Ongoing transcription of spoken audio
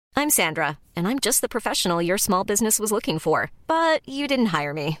I'm Sandra, and I'm just the professional your small business was looking for. But you didn't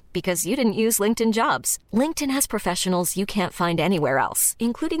hire me because you didn't use LinkedIn Jobs. LinkedIn has professionals you can't find anywhere else,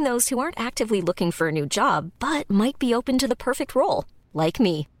 including those who aren't actively looking for a new job, but might be open to the perfect role, like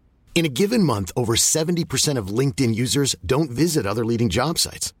me. In a given month, over 70% of LinkedIn users don't visit other leading job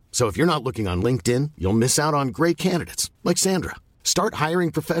sites. So if you're not looking on LinkedIn, you'll miss out on great candidates like Sandra. Start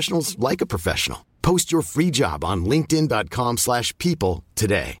hiring professionals like a professional. Post your free job on linkedin.com/people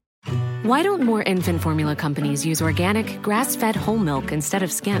today. Why don't more infant formula companies use organic, grass-fed whole milk instead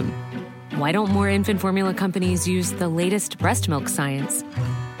of skim? Why don't more infant formula companies use the latest breast milk science?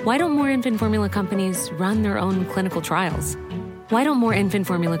 Why don't more infant formula companies run their own clinical trials? Why don't more infant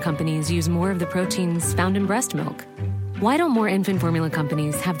formula companies use more of the proteins found in breast milk? Why don't more infant formula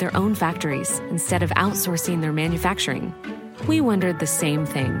companies have their own factories instead of outsourcing their manufacturing? We wondered the same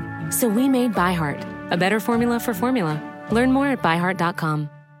thing. So we made ByHeart, a better formula for formula. Learn more at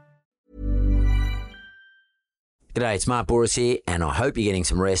byheart.com. G'day, it's Mark Boris here, and I hope you're getting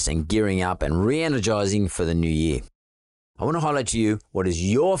some rest and gearing up and re-energising for the new year. I want to highlight to you what is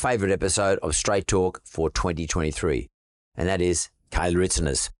your favourite episode of Straight Talk for 2023, and that is Kayla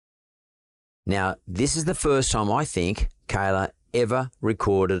Itsines. Now, this is the first time I think Kayla ever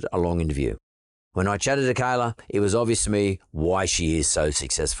recorded a long interview. When I chatted to Kayla, it was obvious to me why she is so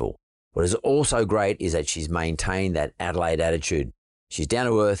successful. What is also great is that she's maintained that Adelaide attitude. She's down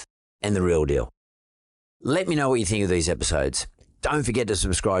to earth and the real deal. Let me know what you think of these episodes. Don't forget to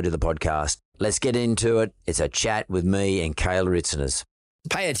subscribe to the podcast. Let's get into it. It's a chat with me and Kayla Itsines.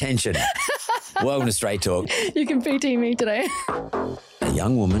 Pay attention. Welcome to Straight Talk. You can PT me today. A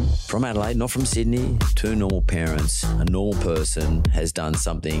young woman from Adelaide, not from Sydney, two normal parents, a normal person, has done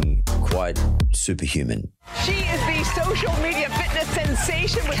something quite superhuman. She is the social media fitness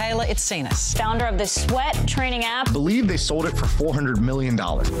sensation. Kayla Itsines, founder of the sweat training app. I believe they sold it for $400 million.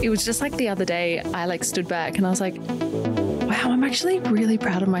 It was just like the other day, I stood back and I was like, wow, I'm actually really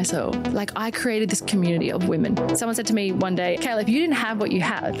proud of myself. I created this community of women. Someone said to me one day, Kayla, if you didn't have what you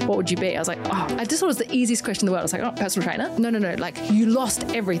had, what would you be? I was like, I just thought it was the easiest question in the world. I was like, oh, personal trainer? No. You lost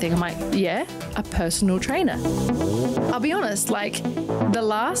everything. I'm like, yeah, a personal trainer. I'll be honest, the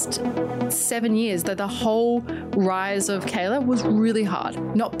last 7 years, the whole rise of Kayla was really hard.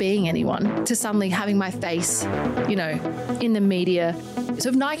 Not being anyone to suddenly having my face, in the media. So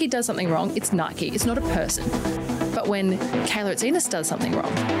if Nike does something wrong, it's Nike. It's not a person. But when Kayla Itsines does something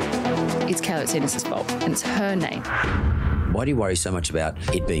wrong, it's Kayla Itsines' fault, and it's her name. Why do you worry so much about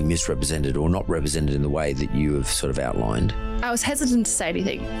it being misrepresented or not represented in the way that you have sort of outlined? I was hesitant to say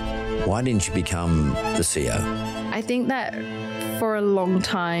anything. Why didn't you become the CEO? I think that for a long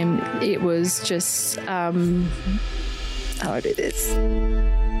time, it was just, how do I do this?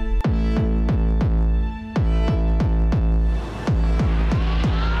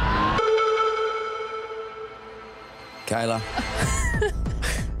 Kayla,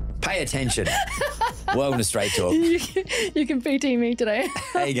 pay attention. Welcome to Straight Talk. You can PT me today.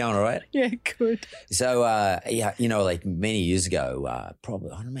 How you going, all right? Yeah, good. So, many years ago,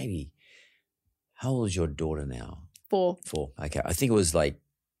 probably, I don't know, maybe, how old is your daughter now? 4. Okay. I think it was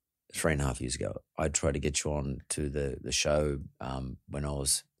 3.5 years ago. I tried to get you on to the show when I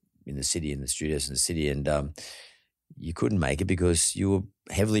was in the city, in the studios in the city, and you couldn't make it because you were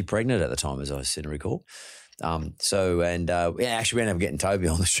heavily pregnant at the time, as I seem to recall. Actually we ended up getting Toby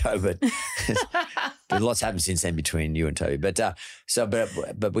on the show, but lots happened since then between you and Toby. But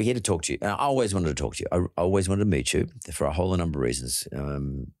we're here to talk to you. And I always wanted to talk to you. I always wanted to meet you for a whole number of reasons.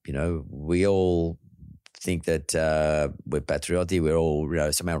 We all think that we're patriotic. We're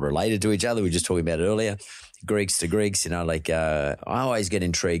all somehow related to each other. We were just talking about it earlier. Greeks to Greeks, I always get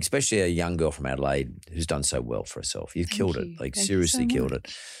intrigued, especially a young girl from Adelaide who's done so well for herself. You've killed it, seriously killed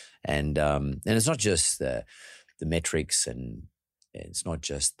it. And it's not just the metrics, and it's not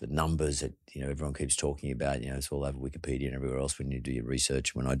just the numbers that everyone keeps talking about. It's all over Wikipedia and everywhere else when you do your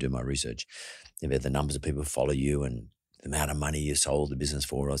research. When I do my research, about the numbers of people who follow you and the amount of money you sold the business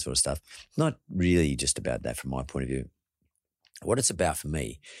for, all that sort of stuff. Not really just about that from my point of view. What it's about for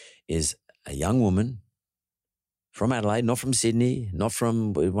me is a young woman from Adelaide, not from Sydney, not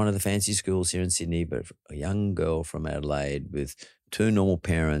from one of the fancy schools here in Sydney, but a young girl from Adelaide with two normal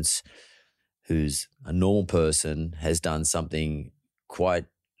parents who's a normal person, has done something quite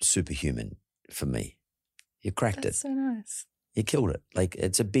superhuman for me. You cracked That's it. So nice. You killed it.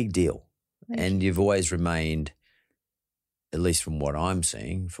 It's a big deal. Thank you. You've always remained, at least from what I'm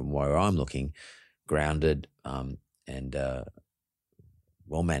seeing, from where I'm looking, grounded and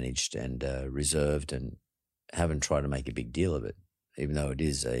well managed and reserved, and haven't tried to make a big deal of it, even though it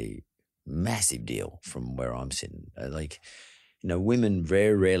is a massive deal from where I'm sitting. women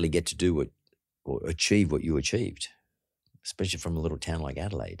very rarely get to do or achieve what you achieved, especially from a little town like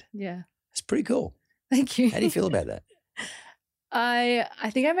Adelaide. Yeah. It's pretty cool. Thank you. How do you feel about that? I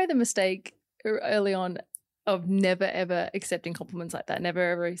think I made the mistake early on of never, ever accepting compliments like that,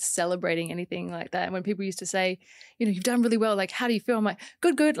 never, ever celebrating anything like that. And when people used to say, you've done really well, like, how do you feel? I'm like,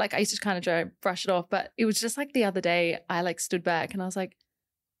 good. Like, I used to kind of try to brush it off. But it was just like the other day, I like stood back and I was like,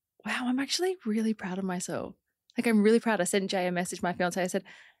 wow, I'm actually really proud of myself. Like, I'm really proud. I sent Jay a message, my fiance. I said,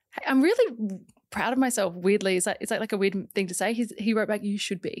 hey, I'm really proud of myself. Weirdly, it's like a weird thing to say. He wrote back, you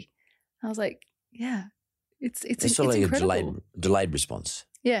should be. I was like, yeah, it's sort of like incredible. a delayed response.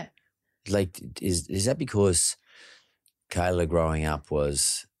 Yeah. Like, is that because Kayla growing up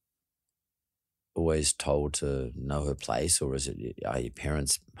was always told to know her place, or are your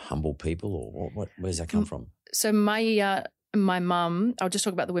parents humble people, or what? Where does that come from? So my mum, I'll just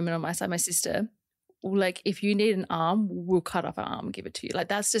talk about the women on my side, my sister, like, if you need an arm, we'll cut off an arm and give it to you. Like,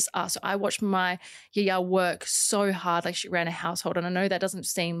 that's just us. I watched my yaya work so hard. Like, she ran a household, and I know that doesn't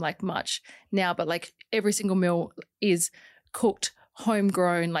seem like much now, but like every single meal is cooked,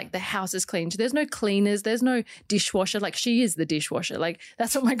 homegrown, like the house is clean. There's no cleaners, there's no dishwasher. Like, she is the dishwasher. Like,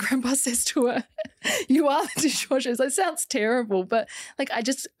 that's what my grandpa says to her. You are the dishwasher. So it sounds terrible, but like,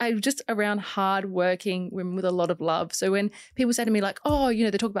 I'm just around hardworking women with a lot of love. So when people say to me like, oh,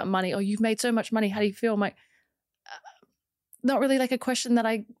 they talk about money, oh, you've made so much money, how do you feel? I'm like, not really like a question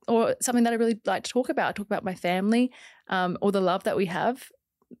or something that I really like to talk about. I talk about my family, or the love that we have.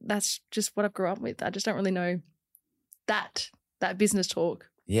 That's just what I've grown up with. I just don't really know that business talk.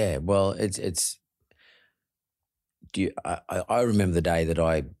 Yeah, well, it's. I remember the day that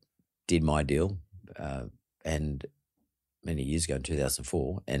I did my deal, and many years ago in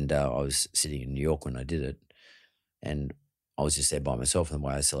 2004, and I was sitting in New York when I did it, and I was just there by myself. And the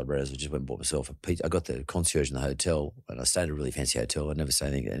way I celebrated is I just went and bought myself a pizza. I got the concierge in the hotel, and I stayed at a really fancy hotel. I'd never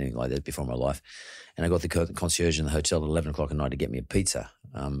seen anything like that before in my life. And I got the concierge in the hotel at 11 o'clock at night to get me a pizza,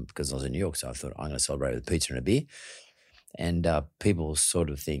 because I was in New York. So I thought, I'm going to celebrate with a pizza and a beer. And people sort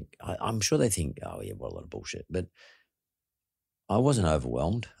of think, I'm sure they think, oh, yeah, what a lot of bullshit. But I wasn't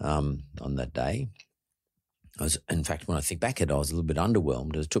overwhelmed on that day. In fact, when I think back at it, I was a little bit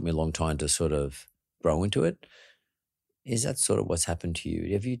underwhelmed. It took me a long time to sort of grow into it. Is that sort of what's happened to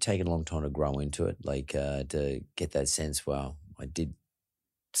you? Have you taken a long time to grow into it, like to get that sense, wow, I did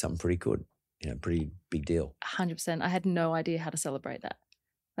something pretty good, pretty big deal? 100%. I had no idea how to celebrate that.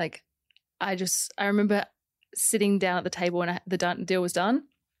 Like, I remember sitting down at the table when the deal was done,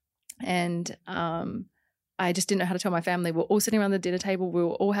 and I just didn't know how to tell my family. We're all sitting around the dinner table. We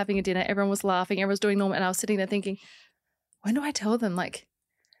were all having a dinner. Everyone was laughing. Everyone was doing normal, and I was sitting there thinking, when do I tell them? Like,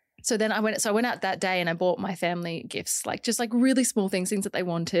 so then I went out that day and I bought my family gifts, like just like really small things that they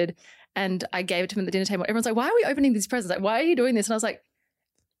wanted, and I gave it to them at the dinner table. Everyone's like, why are we opening these presents? Like, why are you doing this? And I was like,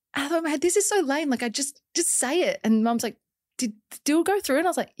 I thought in my head, this is so lame. Like, I just say it. And Mum's like, did the deal go through? And I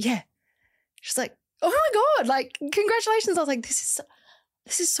was like, yeah. She's like, oh my God, like, congratulations. I was like, this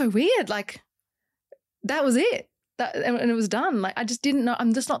is so weird. Like, that was it. And it was done. Like, I just didn't know.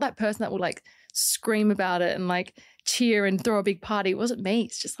 I'm just not that person that will like scream about it and like cheer and throw a big party. It wasn't me.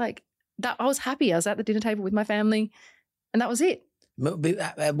 It's just like that. I was happy. I was at the dinner table with my family, and that was it.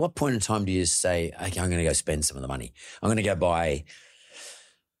 At what point in time do you say, okay, I'm going to go spend some of the money? I'm going to go buy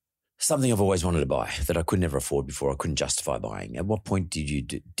something I've always wanted to buy that I could never afford before. I couldn't justify buying. At what point did you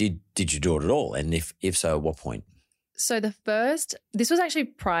do it at all? And if so, at what point? So this was actually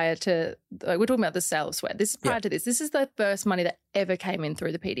prior to, we're talking about the sale of sweat. This is prior to this. This is the first money that ever came in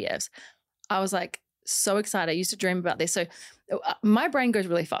through the PDFs. I was like so excited. I used to dream about this. So my brain goes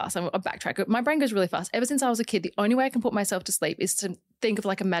really fast. I'll backtrack. My brain goes really fast. Ever since I was a kid, the only way I can put myself to sleep is to think of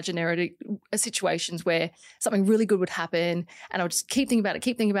like imaginary situations where something really good would happen, and I would just keep thinking about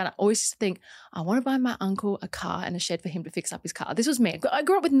it. I always used to think, I want to buy my uncle a car and a shed for him to fix up his car. This was me. I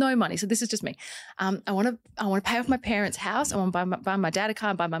grew up with no money, so this is just me. I want to pay off my parents' house. I want to buy my dad a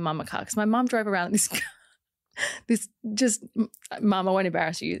car and buy my mum a car, because my mum drove around in this car. Mum, I won't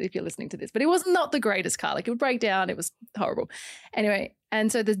embarrass you if you're listening to this, but it was not the greatest car. Like, it would break down. It was horrible. Anyway, and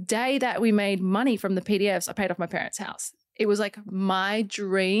so the day that we made money from the PDFs, I paid off my parents' house. It was like my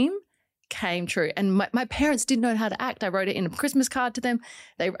dream came true. And my parents didn't know how to act. I wrote it in a Christmas card to them.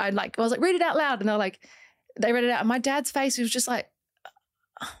 I was like, read it out loud. And they're like, they read it out. And my dad's face was just like,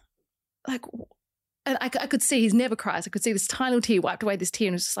 and I could see, he's never cries. I could see this tiny little tear wiped away this tear,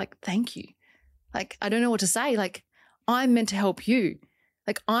 and it was just like, thank you. Like, I don't know what to say. Like, I'm meant to help you.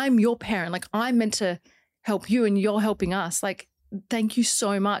 Like, I'm your parent. Like, I'm meant to help you, and you're helping us. Like, thank you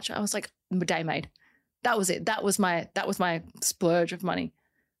so much. I was like, day made. That was it. That was my splurge of money.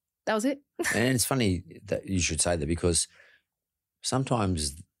 That was it. And it's funny that you should say that, because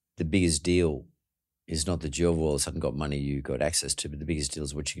sometimes the biggest deal is not that you've all of a sudden got money you got access to, but the biggest deal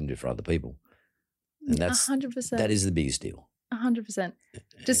is what you can do for other people. And that's 100%. That is the biggest deal. 100%.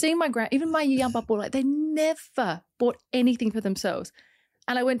 Just seeing even my young couple, like they never bought anything for themselves.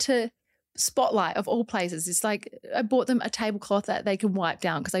 And I went to Spotlight of all places. It's like I bought them a tablecloth that they can wipe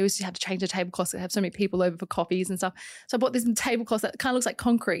down because I used to have to change the tablecloths. I have so many people over for coffees and stuff. So I bought this tablecloth that kind of looks like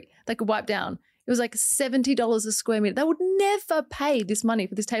concrete they could wipe down. It was like $70 a square meter. They would never pay this money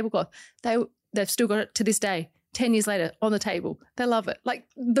for this tablecloth. They've still got it to this day, 10 years later, on the table. They love it. Like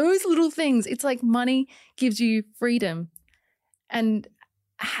those little things, it's like money gives you freedom and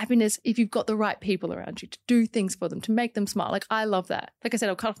happiness if you've got the right people around you to do things for them, to make them smile. Like I love that. Like I said,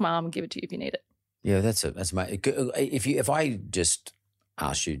 I'll cut off my arm and give it to you if you need it. Yeah, that's my. If I just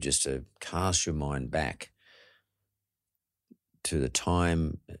ask you just to cast your mind back to the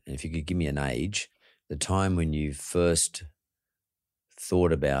time, if you could give me an age, the time when you first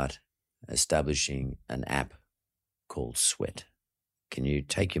thought about establishing an app called Sweat. Can you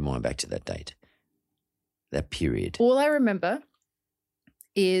take your mind back to that date, that period? All I remember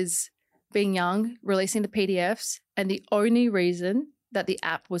is being young, releasing the PDFs, and the only reason that the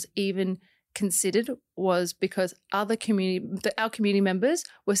app was even considered was because our community members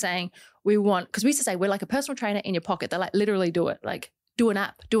were saying, we want, because we used to say, we're like a personal trainer in your pocket. They like literally do it, like do an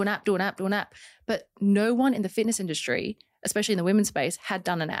app. But no one in the fitness industry, especially in the women's space, had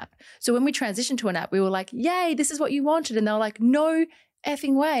done an app. So when we transitioned to an app, we were like, yay, this is what you wanted. And they were like, no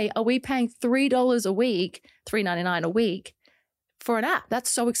effing way are we paying $3 a week, $3.99 a week for an app. That's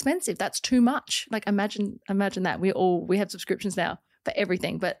so expensive. That's too much. Like imagine that. We have subscriptions now for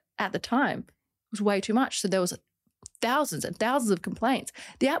everything. But at the time, it was way too much. So there was thousands and thousands of complaints.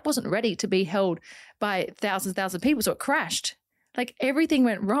 The app wasn't ready to be held by thousands of people. So it crashed. Like everything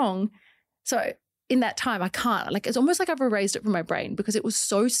went wrong. So in that time, I can't, like, it's almost like I've erased it from my brain because it was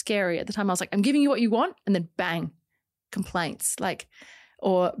so scary at the time. I was like, I'm giving you what you want. And then bang, complaints, like,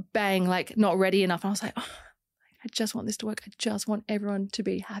 or bang, like not ready enough. And I was like, oh, I just want this to work. I just want everyone to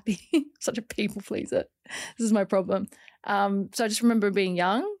be happy. Such a people pleaser. This is my problem. So I just remember being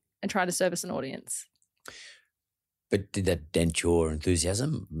young and trying to service an audience. But did that dent your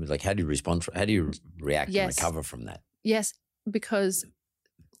enthusiasm? Like, how do you respond? How do you react and recover from that? Yes, because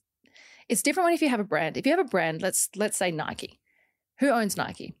it's different when if you have a brand. If you have a brand, let's say Nike. Who owns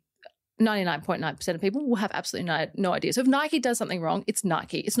Nike? 99.9% of people will have absolutely no idea. So if Nike does something wrong, it's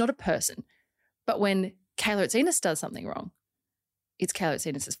Nike. It's not a person. But when Kayla Itsines does something wrong, it's Kayla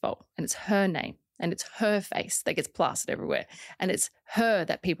Itsines' fault, and it's her name, and it's her face that gets plastered everywhere, and it's her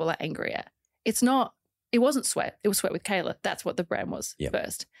that people are angry at. It wasn't Sweat. It was Sweat with Kayla. That's what the brand was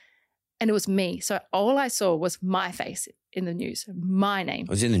first. And it was me. So all I saw was my face in the news, my name. It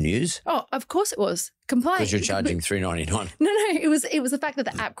was in the news? Oh, of course it was. Complaint. Because you're charging $3.99. No, it was the fact that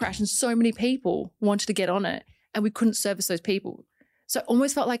the app crashed and so many people wanted to get on it and we couldn't service those people. So it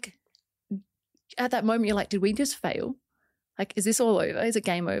almost felt like at that moment you're like, did we just fail? Like, is this all over? Is it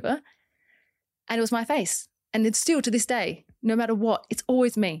game over? And it was my face. And it's still to this day, no matter what, it's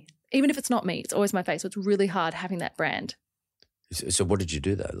always me. Even if it's not me, it's always my face. So it's really hard having that brand. So what did you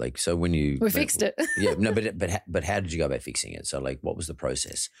do though? Like, so when you... We fixed it. Yeah, no, but how did you go about fixing it? So like, what was the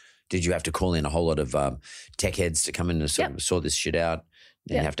process? Did you have to call in a whole lot of tech heads to come in and sort of sort this shit out?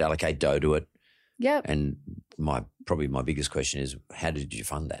 Then you have to allocate dough to it? Yeah. And probably my biggest question is, how did you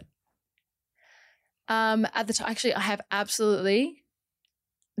fund that? At the time, actually, I have absolutely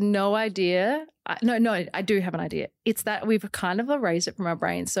no idea. No, I do have an idea. It's that we've kind of erased it from our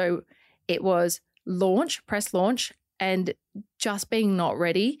brain. So it was press launch, and just being not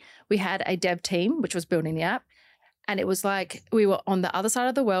ready. We had a dev team, which was building the app, and it was like we were on the other side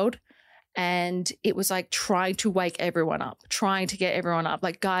of the world, and it was like trying to wake everyone up, trying to get everyone up.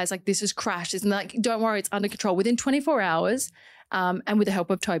 Like, guys, like this has crashed. It's like, don't worry, it's under control. Within 24 hours, and with the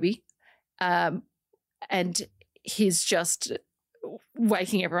help of Toby, and he's just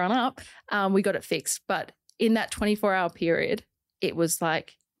waking everyone up, we got it fixed. But in that 24-hour period, it was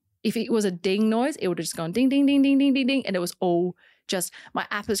like, if it was a ding noise, it would have just gone ding, ding, ding, ding, ding, ding, ding. And it was all just, my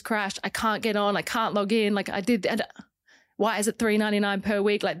app has crashed. I can't get on. I can't log in. Like I did. And why is it $3.99 per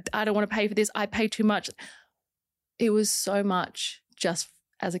week? Like, I don't want to pay for this. I pay too much. It was so much just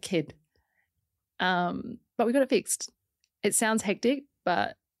as a kid. But we got it fixed. It sounds hectic,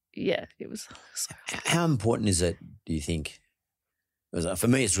 but yeah, it was so hard. How important is it, do you think? For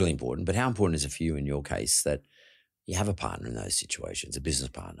me, it's really important, but how important is it for you in your case that you have a partner in those situations, a business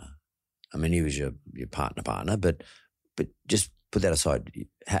partner? I mean, he was your partner, but just put that aside.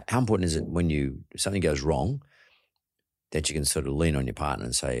 How important is it when something goes wrong that you can sort of lean on your partner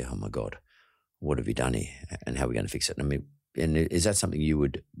and say, oh my God, what have you done here? And how are we going to fix it? I mean, And is that something you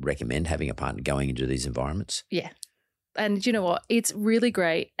would recommend, having a partner going into these environments? Yeah. And you know what? It's really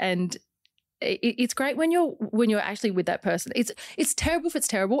great. And it's great when you're actually with that person. It's terrible if it's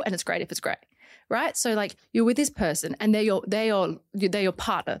terrible, and it's great if it's great, right? So like you're with this person, and they're your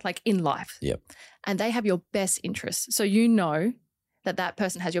partner, like in life. Yep. And they have your best interests. So you know that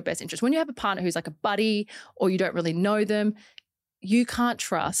person has your best interest. When you have a partner who's like a buddy, or you don't really know them, you can't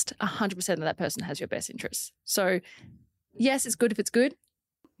trust 100% that person has your best interests. So yes, it's good if it's good,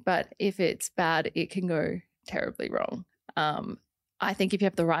 but if it's bad, it can go terribly wrong. I think if you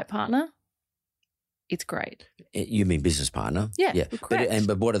have the right partner, it's great. You mean business partner? Yeah.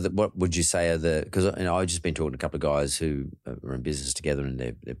 But what would you say are because I've just been talking to a couple of guys who are in business together, and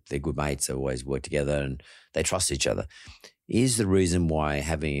they're good mates. They always work together and they trust each other. Is the reason why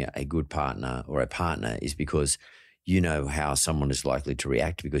having a good partner or a partner is because you know how someone is likely to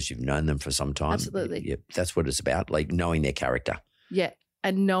react because you've known them for some time? Absolutely. Yeah, that's what it's about, like knowing their character. Yeah,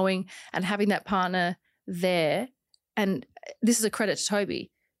 and knowing and having that partner there. And this is a credit to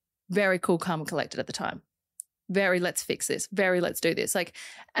Toby. Very cool, calm and collected at the time. Very let's fix this. Very let's do this. Like,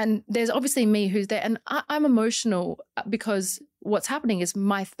 and there's obviously me who's there, and I'm emotional because what's happening is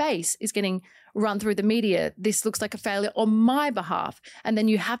my face is getting run through the media. This looks like a failure on my behalf. And then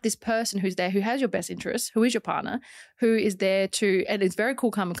you have this person who's there who has your best interests, who is your partner, who is there to, and it's very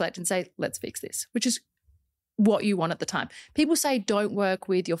cool, calm and collected, and say, let's fix this, which is what you want at the time. People say don't work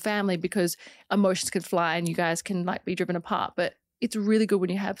with your family because emotions can fly and you guys can like be driven apart. But it's really good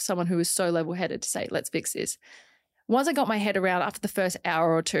when you have someone who is so level-headed to say, let's fix this. Once I got my head around, after the first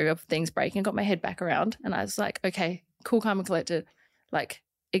hour or two of things breaking, I got my head back around and I was like, okay, cool, calm and collected. Like,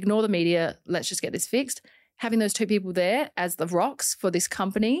 ignore the media. Let's just get this fixed. Having those two people there as the rocks for this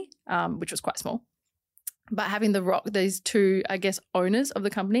company, which was quite small, but having these two, I guess, owners of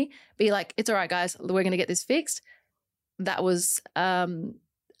the company be like, it's all right, guys, we're going to get this fixed. That was a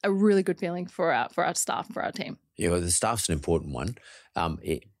really good feeling for our staff and for our team. Yeah, well, the staff's an important one.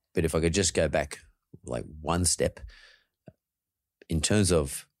 But if I could just go back like one step, in terms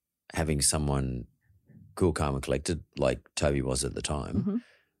of having someone cool, calm and collected like Toby was at the time, Mm-hmm.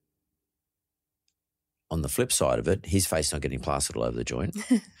 on the flip side of it, his face not getting plastered all over the joint.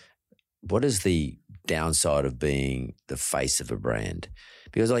 What is the downside of being the face of a brand?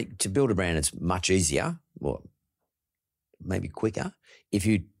 Because like to build a brand, it's much easier, or maybe quicker, if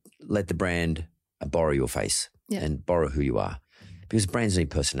you let the brand borrow your face and borrow who you are. Because brands need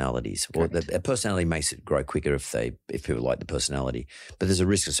personalities. Or a personality makes it grow quicker if people like the personality. But there's a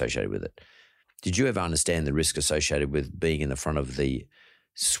risk associated with it. Did you ever understand the risk associated with being in the front of the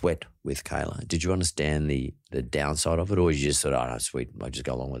sweat with Kayla? Did you understand the downside of it, or you just thought, oh, sweet, I just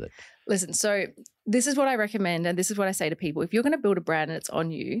go along with it? Listen, so this is what I recommend, and this is what I say to people. If you're going to build a brand and it's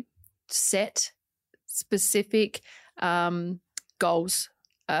on you, set specific goals,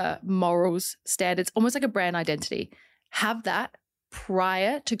 morals, standards, almost like a brand identity. Have that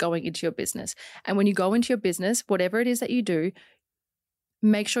prior to going into your business. And when you go into your business, whatever it is that you do,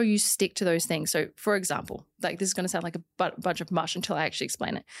 make sure you stick to those things. So, for example, like this is going to sound like a bunch of mush until I actually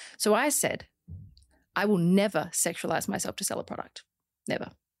explain it. So I said, I will never sexualize myself to sell a product. Never.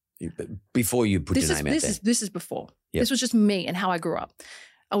 Before you put your name out there. This is before. Yep. This was just me and how I grew up.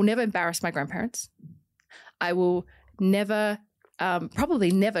 I will never embarrass my grandparents. I will never,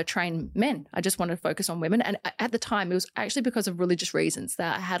 probably never train men. I just wanted to focus on women. And at the time, it was actually because of religious reasons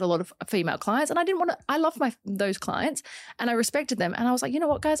that I had a lot of female clients, and I didn't want to, I loved those clients and I respected them. And I was like, you know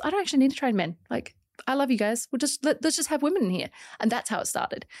what, guys, I don't actually need to train men. Like, I love you guys. Let's just have women in here. And that's how it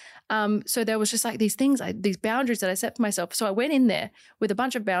started. So there was just like these things, these boundaries that I set for myself. So I went in there with a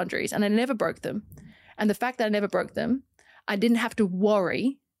bunch of boundaries and I never broke them. And the fact that I never broke them, I didn't have to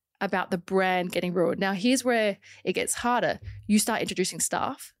worry about the brand getting ruined. Now, here's where it gets harder. You start introducing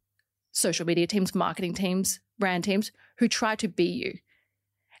staff, social media teams, marketing teams, brand teams who try to be you.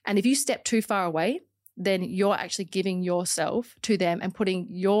 And if you step too far away, then you're actually giving yourself to them and putting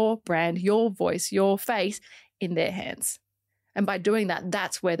your brand, your voice, your face in their hands. And by doing that,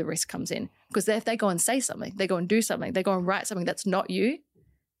 that's where the risk comes in. Because if they go and say something, they go and do something, they go and write something that's not you,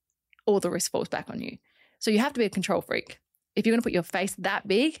 all the risk falls back on you. So you have to be a control freak. If you're going to put your face that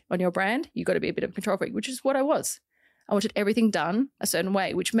big on your brand, you've got to be a bit of a control freak, which is what I was. I wanted everything done a certain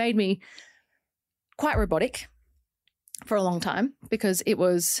way, which made me quite robotic for a long time because it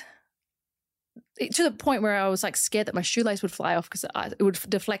was to the point where I was like scared that my shoelace would fly off because it would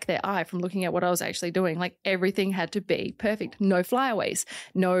deflect their eye from looking at what I was actually doing. Like everything had to be perfect. No flyaways.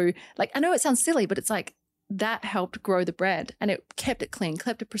 No, like I know it sounds silly, but it's like that helped grow the brand and it kept it clean,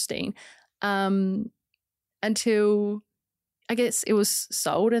 kept it pristine until I guess it was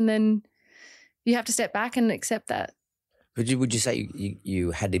sold, and then you have to step back and accept that. Would you say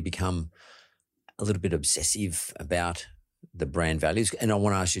you had to become a little bit obsessive about the brand values? And I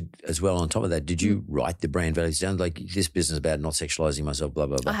want to ask you as well on top of that, did you write the brand values down? Like this business about not sexualizing myself, blah,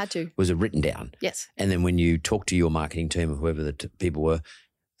 blah, blah. I had to. Was it written down? Yes. And then when you talked to your marketing team or whoever the people were,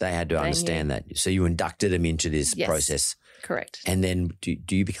 they had to understand that. So you inducted them into this process. Correct. And then do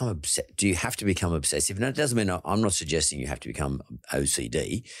you become do you have to become obsessive? Now, it doesn't mean I'm not suggesting you have to become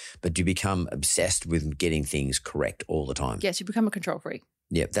OCD, but do you become obsessed with getting things correct all the time? Yes, you become a control freak.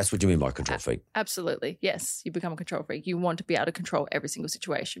 Yeah, that's what you mean by control freak. Absolutely. Yes, you become a control freak. You want to be able to control every single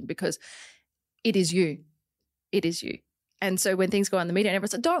situation because it is you. It is you. And so when things go on the media and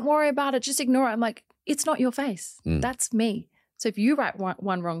everyone's like, don't worry about it, just ignore it. I'm like, it's not your face. That's me. So if you write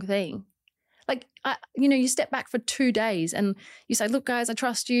one wrong thing, like, you step back for 2 days and you say, look, guys, I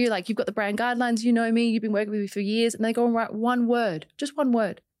trust you. Like, you've got the brand guidelines. You know me. You've been working with me for years. And they go and write one word, just one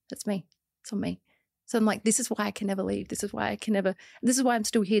word. That's me. It's on me. So I'm like, this is why I can never leave. This is why I'm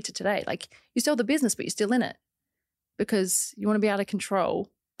still here to today. Like, you sell the business, but you're still in it because you want to be able to control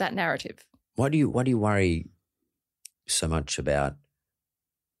that narrative. Why do you worry so much about?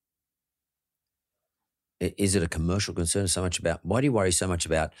 Is it a commercial concern so much about? Why do you worry so much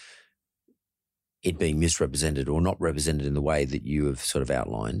about it being misrepresented or not represented in the way that you have sort of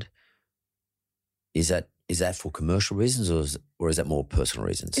outlined? Is that for commercial reasons or is that more personal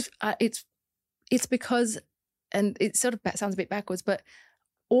reasons? It's because, and it sort of sounds a bit backwards, but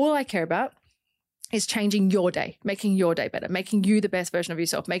all I care about is changing your day, making your day better, making you the best version of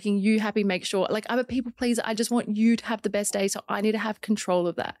yourself, making you happy, make sure, like, I'm a people pleaser. I just want you to have the best day. So I need to have control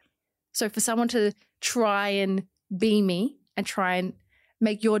of that. So for someone to try and be me and try and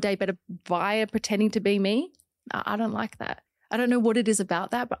make your day better via pretending to be me, I don't like that. I don't know what it is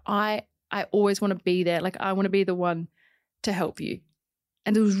about that, but I always want to be there. Like, I want to be the one to help you.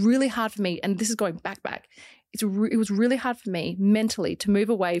 And it was really hard for me, and this is going back. It was really hard for me mentally to move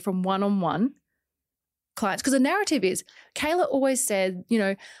away from one-on-one clients because the narrative is, Kayla always said,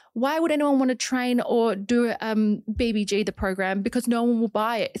 why would anyone want to train or do BBG, the program, because no one will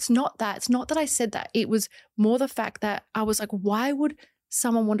buy it. It's not that. It's not that I said that. It was more the fact that I was like, why would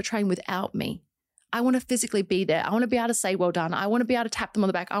someone want to train without me? I want to physically be there. I want to be able to say, well done. I want to be able to tap them on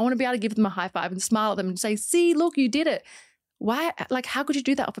the back. I want to be able to give them a high five and smile at them and say, see, look, you did it. Why? Like, how could you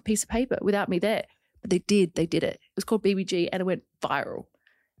do that off a piece of paper without me there? But they did it. It was called BBG and it went viral.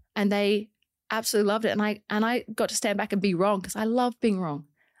 And they absolutely loved it. And I got to stand back and be wrong because I love being wrong.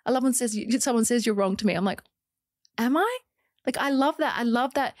 I love when someone says you're wrong to me. I'm like, am I? Like, I love that. I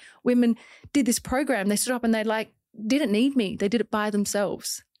love that women did this program. They stood up and they didn't need me. They did it by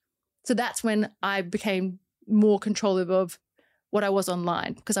themselves. So that's when I became more controlling of what I was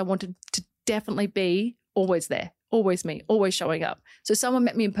online because I wanted to definitely be always there, always me, always showing up. So someone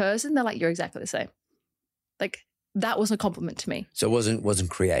met me in person, they're like, you're exactly the same. Like, that was a compliment to me. So it wasn't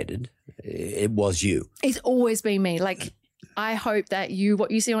created. It was you. It's always been me. Like, I hope that what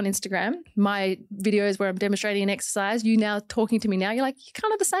you see on Instagram, my videos where I'm demonstrating an exercise, you now talking to me now, you're like, you're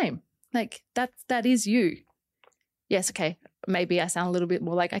kind of the same. Like, that is you. Yes, okay, maybe I sound a little bit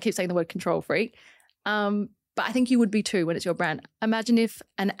more like, I keep saying the word control freak, but I think you would be too when it's your brand. Imagine if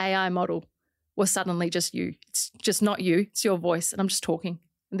an AI model was suddenly just you. It's just not you, it's your voice, and I'm just talking.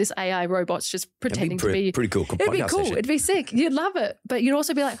 And this AI robot's just pretending to be. Pretty cool. It'd be cool. Session. It'd be sick. You'd love it. But you'd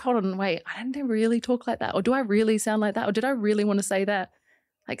also be like, hold on, wait, I didn't really talk like that. Or do I really sound like that? Or did I really want to say that?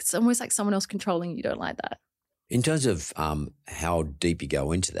 Like, it's almost like someone else controlling you. Don't like that. In terms of how deep you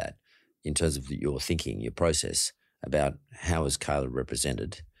go into that, in terms of your thinking, your process about how is Kayla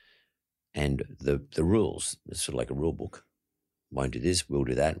represented and the rules, it's sort of like a rule book. Won't do this, we'll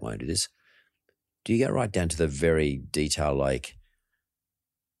do that, won't do this. Do you go right down to the very detail like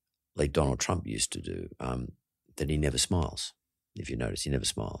Donald Trump used to do, that he never smiles? If you notice, he never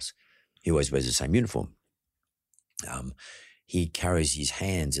smiles. He always wears the same uniform. He carries his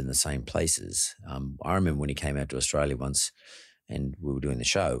hands in the same places. I remember when he came out to Australia once and we were doing the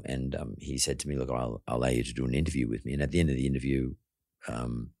show and he said to me, look, I'll allow you to do an interview with me. And at the end of the interview,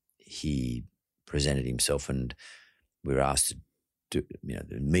 he presented himself and we were asked to do,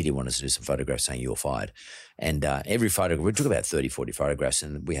 the media wanted us to do some photographs saying you're fired. And every photograph, we took about 30, 40 photographs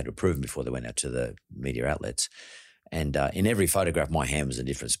and we had to approve them before they went out to the media outlets. And in every photograph, my hand was in a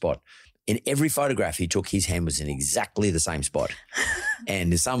different spot. In every photograph he took, his hand was in exactly the same spot.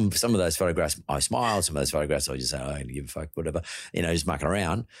 And some of those photographs, I smiled. Some of those photographs, I just say, I don't give a fuck, whatever, just mucking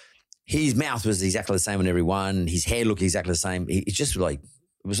around. His mouth was exactly the same on every one. His hair looked exactly the same. It's just like,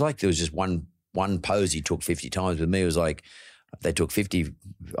 it was like there was just one pose he took 50 times. With me, it was like they took 50,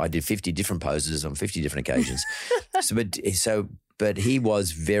 I did 50 different poses on 50 different occasions. So But he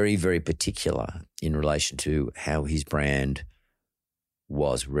was very, very particular in relation to how his brand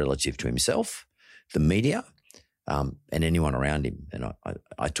was relative to himself, the media, and anyone around him. And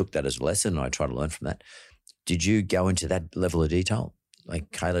I took that as a lesson and I try to learn from that. Did you go into that level of detail? Like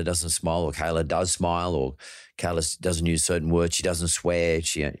Kayla doesn't smile, or Kayla does smile, or Kayla doesn't use certain words, she doesn't swear.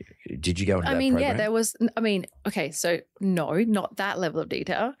 Did you go into that program? Yeah, there was, okay, so no, not that level of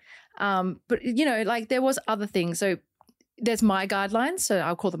detail. But, like there was other things. So there's my guidelines. So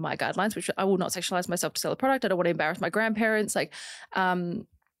I'll call them my guidelines, which I will not sexualize myself to sell a product. I don't want to embarrass my grandparents. Like, I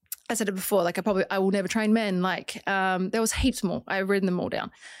said it before, like I will never train men. Like, there was heaps more. I've written them all down.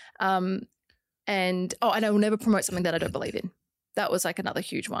 And I will never promote something that I don't believe in. That was like another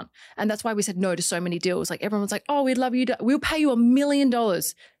huge one. And that's why we said no to so many deals. Like everyone's like, oh, we'd love you. We'll pay you $1 million.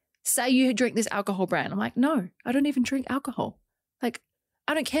 Say you drink this alcohol brand. I'm like, no, I don't even drink alcohol. Like,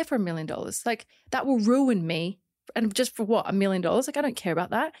 I don't care for $1 million. Like that will ruin me. And just for what, $1 million? Like, I don't care about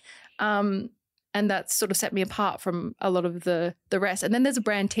that. And that sort of set me apart from a lot of the rest. And then there's a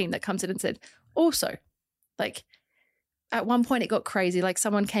brand team that comes in and said, also, like, at one point it got crazy. Like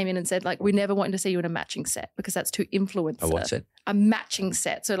someone came in and said, like, we never want to see you in a matching set because that's too influencer. A what set? A matching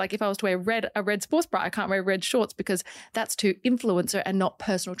set. So like if I was to wear a red sports bra, I can't wear red shorts because that's too influencer and not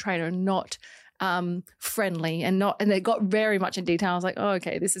personal trainer and not friendly and it got very much in detail. I was like, oh,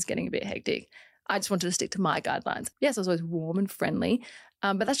 okay, this is getting a bit hectic. I just wanted to stick to my guidelines. Yes, I was always warm and friendly,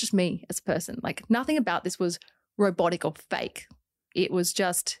 but that's just me as a person. Like nothing about this was robotic or fake. It was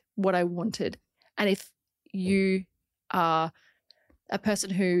just what I wanted. And if you are a person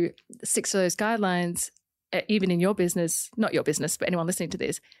who sticks to those guidelines, even in your business, not your business, but anyone listening to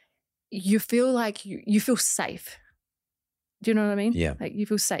this, you feel like you feel safe. Do you know what I mean? Yeah. Like you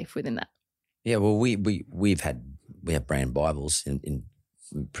feel safe within that. Yeah. Well, we have brand Bibles in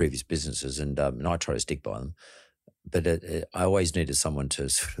previous businesses, and I try to stick by them. But I always needed someone to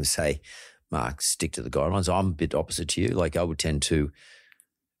sort of say, Mark, stick to the guidelines. I'm a bit opposite to you. Like I would tend to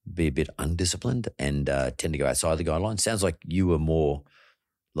be a bit undisciplined and tend to go outside the guidelines. Sounds like you were more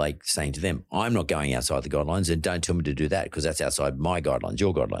like saying to them, I'm not going outside the guidelines and don't tell me to do that because that's outside my guidelines,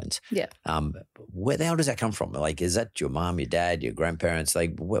 your guidelines. Yeah. Where the hell does that come from? Like, is that your mom, your dad, your grandparents?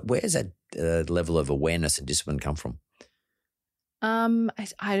 Like, where's that level of awareness and discipline come from?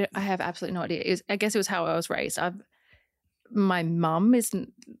 I have absolutely no idea. I guess it was how I was raised. My mum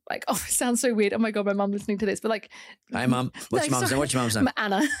isn't like, oh, it sounds so weird. Oh my God, my mum listening to this, but like, hey mum, what's your mum's name? What's your mum's name?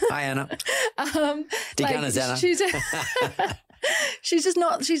 Anna. Hi Anna. Anna's Anna. She's just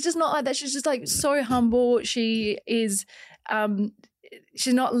not like that. She's just like so humble. She is,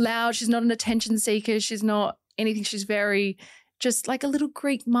 she's not loud. She's not an attention seeker. She's not anything. She's very just like a little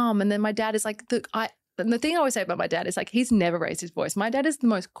Greek mum. And then my dad is like and the thing I always say about my dad is like he's never raised his voice. My dad is the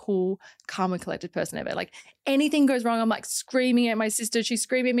most cool, calm and collected person ever. Like anything goes wrong, I'm like screaming at my sister. She's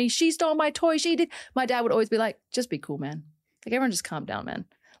screaming at me. She stole my toy. She did. My dad would always be like, just be cool, man. Like everyone just calm down, man.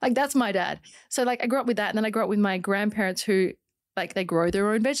 Like that's my dad. So like I grew up with that. And then I grew up with my grandparents who like they grow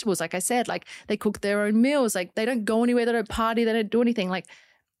their own vegetables. Like I said, like they cook their own meals. Like they don't go anywhere. They don't party. They don't do anything. Like,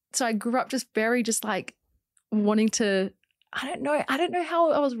 so I grew up just very just like wanting to, I don't know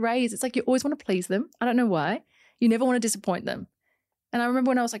how I was raised. It's like you always want to please them. I don't know why. You never want to disappoint them. And I remember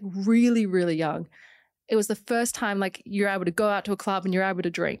when I was like really, really young, it was the first time like you're able to go out to a club and you're able to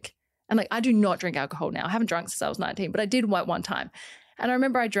drink. And like I do not drink alcohol now. I haven't drunk since I was 19, but I did one time. And I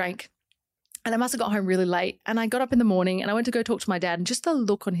remember I drank and I must have got home really late. And I got up in the morning and I went to go talk to my dad and just the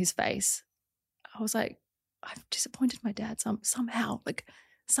look on his face, I was like, I've disappointed my dad somehow.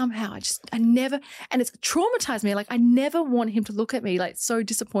 I never, and it's traumatized me. Like I never want him to look at me like so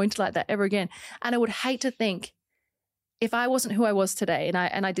disappointed like that ever again. And I would hate to think if I wasn't who I was today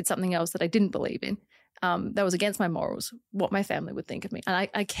and I did something else that I didn't believe in, that was against my morals, what my family would think of me. And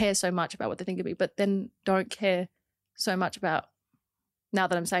I care so much about what they think of me, but then don't care so much about, now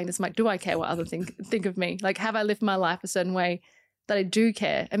that I'm saying this, I'm like, do I care what others think of me? Like, have I lived my life a certain way that I do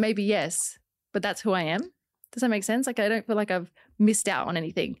care? And maybe yes, but that's who I am. Does that make sense? Like, I don't feel like I've missed out on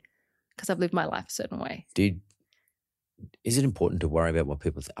anything because I've lived my life a certain way. Is it important to worry about what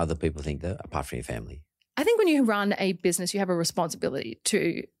other people think, though, apart from your family? I think when you run a business, you have a responsibility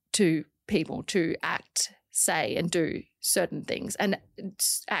to people to act, say, and do certain things, and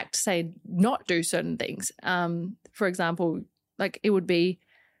act, say, not do certain things. For example, like it would be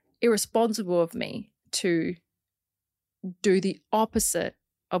irresponsible of me to do the opposite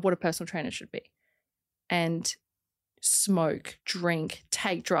of what a personal trainer should be. And smoke, drink,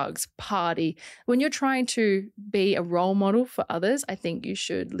 take drugs, party. When you're trying to be a role model for others, I think you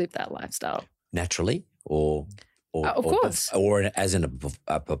should live that lifestyle. Naturally or of course. Or as in a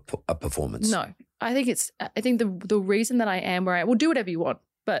performance? No. I think the reason that I am where I am, well, do whatever you want,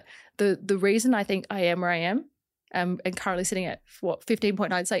 but the reason I think I am where I am, and currently sitting at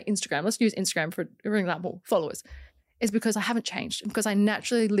 15.9, say Instagram, let's use Instagram for example, followers, is because I haven't changed, because I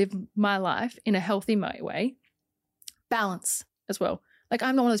naturally live my life in a healthy way, balance as well. Like,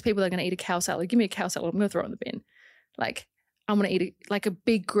 I'm not one of those people that are going to eat a cow salad. Give me a cow salad, I'm going to throw it in the bin. Like, I'm going to eat like a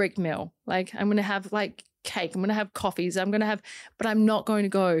big Greek meal. Like, I'm going to have like cake. I'm going to have coffees. But I'm not going to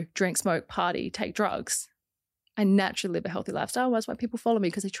go drink, smoke, party, take drugs. I naturally live a healthy lifestyle. That's why people follow me,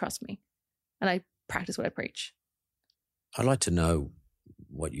 because they trust me and I practice what I preach. I'd like to know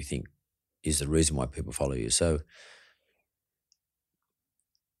what you think is the reason why people follow you. So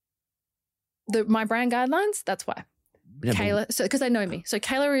my brand guidelines, that's why. Yeah, Kayla, so because they know me. So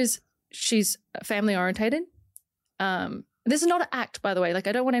Kayla she's family orientated. This is not an act, by the way. Like,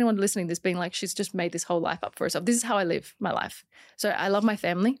 I don't want anyone listening to this being like, she's just made this whole life up for herself. This is how I live my life. So I love my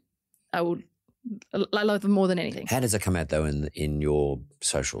family. I love them more than anything. How does that come out though in your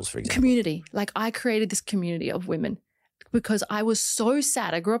socials, for example? Community. Like, I created this community of women because I was so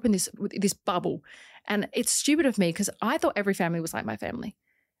sad. I grew up in this bubble, and it's stupid of me because I thought every family was like my family.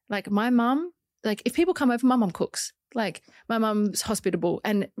 Like, my mum, like, if people come over, my mum cooks. Like, my mum's hospitable.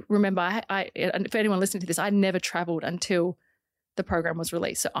 And remember, and for anyone listening to this, I never traveled until the program was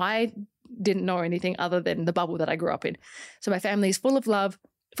released. So I didn't know anything other than the bubble that I grew up in. So my family is full of love,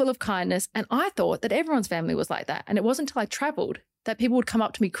 full of kindness. And I thought that everyone's family was like that. And it wasn't until I traveled that people would come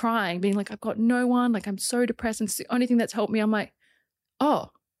up to me crying, being like, I've got no one. Like, I'm so depressed. And it's the only thing that's helped me. I'm like, oh,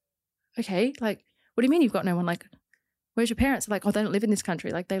 okay. Like, what do you mean you've got no one? Like, where's your parents? Like, oh, they don't live in this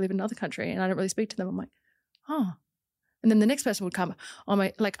country. Like, they live in another country and I don't really speak to them. I'm like, oh. And then the next person would come,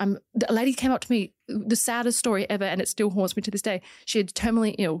 a lady came up to me, the saddest story ever, and it still haunts me to this day. She had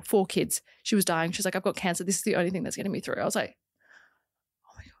terminally ill, 4 kids. She was dying. She's like, I've got cancer. This is the only thing that's getting me through. I was like,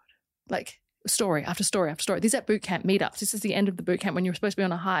 oh my God. Like, story after story after story. These are at boot camp meetups. This is the end of the boot camp when you're supposed to be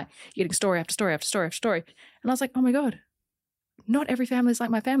on a high. You're getting story after story after story after story. And I was like, oh my God, not every family is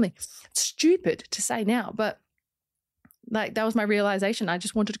like my family. It's stupid to say now, but like, that was my realization. I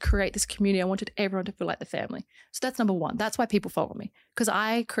just wanted to create this community. I wanted everyone to feel like the family. So that's number one. That's why people follow me, because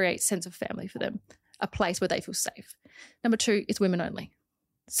I create sense of family for them, a place where they feel safe. Number 2, it's women only.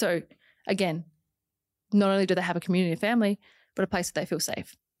 So again, not only do they have a community and family, but a place that they feel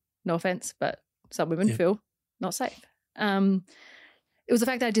safe. No offense, but some women feel not safe. It was the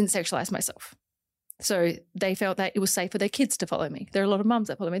fact that I didn't sexualize myself. So they felt that it was safe for their kids to follow me. There are a lot of mums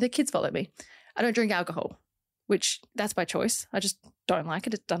that follow me. Their kids follow me. I don't drink alcohol, which that's by choice. I just don't like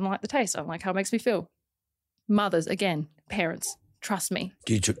it. It doesn't like the taste. I don't like how it makes me feel. Mothers, again, parents, trust me.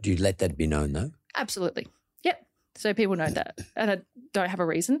 Do you let that be known though? Absolutely. Yep. So people know that. And I don't have a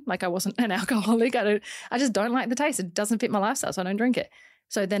reason. Like, I wasn't an alcoholic. I just don't like the taste. It doesn't fit my lifestyle, so I don't drink it.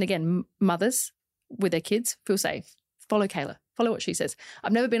 So then again, mothers with their kids feel safe. Follow Kayla. Follow what she says.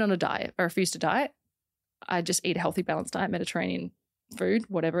 I've never been on a diet. I refuse to diet. I just eat a healthy, balanced diet, Mediterranean food,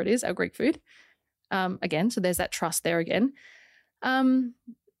 whatever it is, our Greek food. Again, so there's that trust there again. And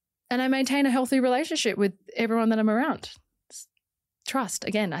I maintain a healthy relationship with everyone that I'm around. Trust.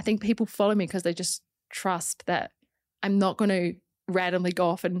 Again, I think people follow me because they just trust that I'm not going to randomly go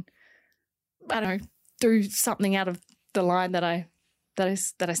off and, I don't know, do something out of the line that I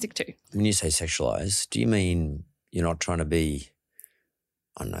stick to. When you say sexualize, do you mean you're not trying to be,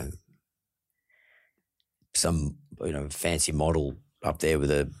 I don't know, some, fancy model up there with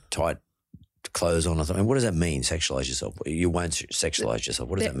a tight clothes on or something? What does that mean, sexualize yourself? You won't sexualize yourself.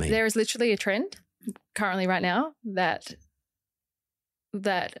 What does that mean? There is literally a trend currently right now that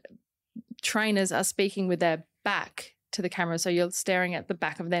trainers are speaking with their back to the camera. So you're staring at the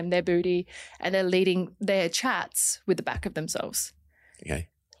back of them, their booty, and they're leading their chats with the back of themselves. Okay.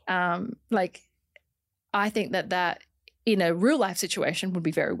 I think that in a real life situation would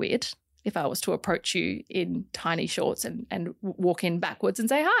be very weird if I was to approach you in tiny shorts and walk in backwards and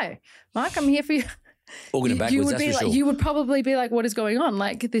say, hi, Mark, I'm here for you. Walking backwards, you would that's be for like, sure. You would probably be like, what is going on?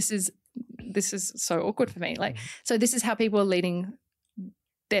 Like, this is so awkward for me. Like, so this is how people are leading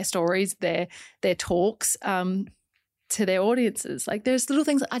their stories, their talks to their audiences. Like, there's little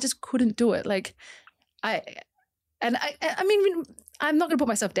things I just couldn't do it. Like, I mean, I'm not going to put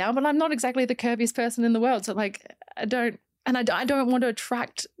myself down, but I'm not exactly the curviest person in the world. So like, I don't want to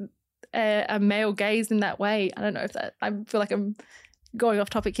attract a male gaze in that way. I don't know if that, I feel like I'm going off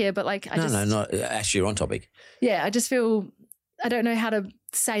topic here, but like, No, actually you're on topic. Yeah. I just feel, I don't know how to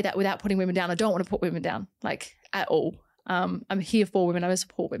say that without putting women down. I don't want to put women down, like, at all. I'm here for women. I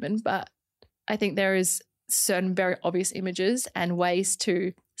support women, but I think there is certain very obvious images and ways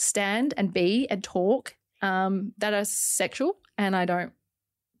to stand and be and talk that are sexual, and I don't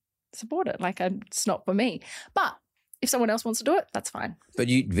support it. Like, it's not for me. But if someone else wants to do it, that's fine. But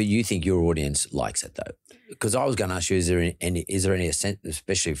you think your audience likes it though? Because I was going to ask you, is there any sense,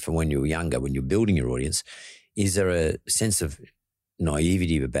 especially from when you were younger, when you're building your audience, is there a sense of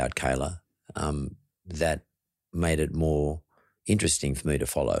naivety about Kayla that made it more interesting for me to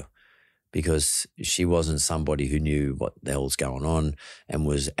follow? Because she wasn't somebody who knew what the hell's going on and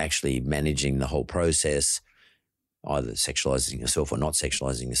was actually managing the whole process, either sexualizing yourself or not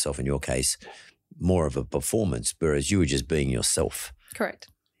sexualizing yourself in your case, more of a performance, whereas you were just being yourself. Correct.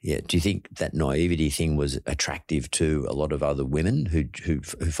 Yeah. Do you think that naivety thing was attractive to a lot of other women who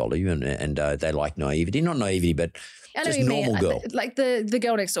follow you and they like naivety? Not naivety, but just normal girl. Like the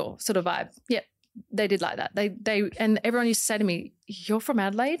girl next door sort of vibe. Yeah, they did like that. They and everyone used to say to me, "You're from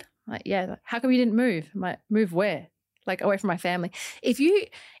Adelaide?" I'm like, yeah. How come you didn't move? I'm like, move where? Like, away from my family. If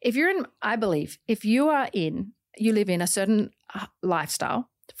you're in, I believe, if you live in a certain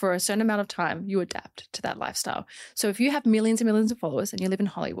lifestyle for a certain amount of time, you adapt to that lifestyle. So if you have millions and millions of followers and you live in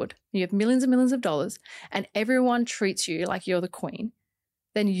Hollywood, and you have millions and millions of dollars, and everyone treats you like you're the queen,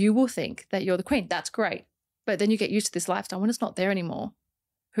 then you will think that you're the queen. That's great. But then you get used to this lifestyle. When it's not there anymore,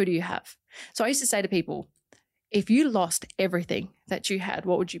 who do you have? So I used to say to people, if you lost everything that you had,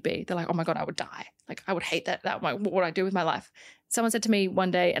 what would you be? They're like, oh my God, I would die. Like, I would hate that. What would I do with my life? Someone said to me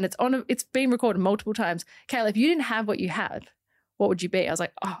one day, and it's been recorded multiple times, Kayla, if you didn't have what you have, what would you be? I was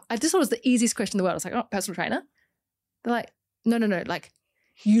like, oh, I just thought it was the easiest question in the world. I was like, oh, personal trainer. They're like, no. Like,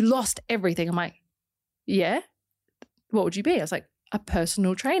 you lost everything. I'm like, yeah. What would you be? I was like, a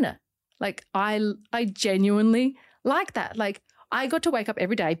personal trainer. Like, I genuinely like that. Like, I got to wake up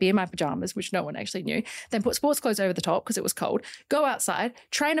every day, be in my pajamas, which no one actually knew, then put sports clothes over the top because it was cold, go outside,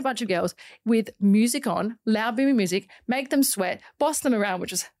 train a bunch of girls with music on, loud booming music, make them sweat, boss them around,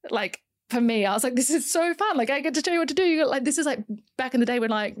 which was like, for me, I was like, this is so fun. Like, I get to tell you what to do. Like, this is like back in the day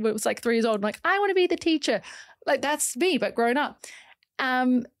when I was like 3 years old. I'm like, I want to be the teacher. Like, that's me, but grown up.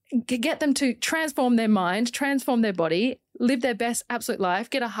 Get them to transform their mind, transform their body, live their best absolute life,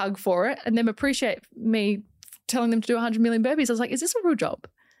 get a hug for it, and then appreciate me telling them to do 100 million burpees. I was like, is this a real job?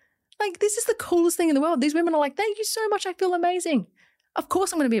 Like, this is the coolest thing in the world. These women are like, thank you so much. I feel amazing. Of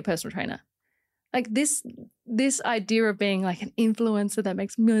course I'm going to be a personal trainer. Like, this idea of being like an influencer that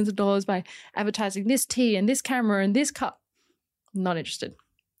makes millions of dollars by advertising this tea and this camera and this cup, not interested.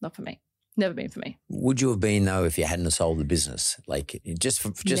 Not for me. Never been for me. Would you have been though if you hadn't sold the business? Like, just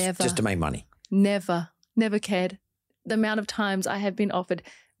to make money? Never cared. The amount of times I have been offered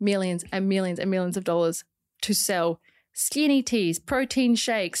millions and millions and millions of dollars to sell skinny teas, protein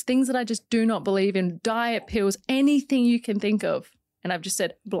shakes, things that I just do not believe in, diet pills, anything you can think of. And I've just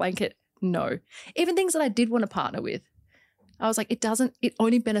said blanket no. Even things that I did want to partner with, I was like, it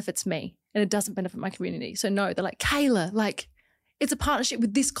only benefits me and it doesn't benefit my community. So no, they're like, Kayla, like, it's a partnership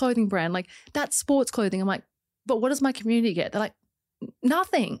with this clothing brand. Like, that's sports clothing. I'm like, but what does my community get? They're like,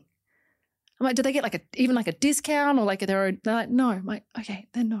 nothing. I'm like, do they get even a discount or like their own? They're like, no. I'm like, okay,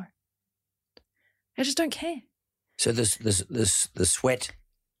 then no. I just don't care. So the Sweat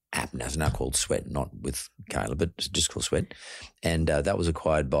app now is now called Sweat, not with Kayla, but just called Sweat, and that was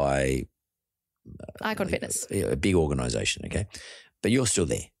acquired by Icon Fitness, a big organisation. Okay, but you're still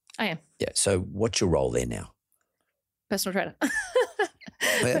there. I am. Yeah. So what's your role there now? Personal trainer.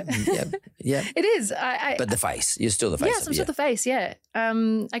 Yeah. It is. But the face, you're still the face. Yes, I'm still the face. Yeah.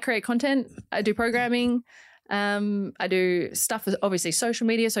 I create content. I do programming. I do stuff with obviously social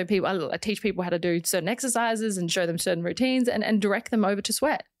media. So I teach people how to do certain exercises and show them certain routines and direct them over to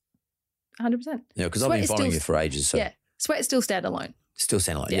Sweat. 100%. Yeah, because I've been following you for ages. So. Yeah. Sweat is still standalone. Still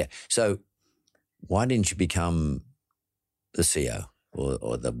standalone, yeah. So why didn't you become the CEO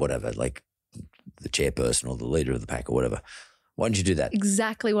or the whatever, like the chairperson or the leader of the pack or whatever? Why didn't you do that?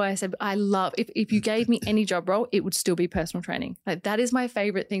 Exactly why I said I love, if you gave me any job role, it would still be personal training. Like, that is my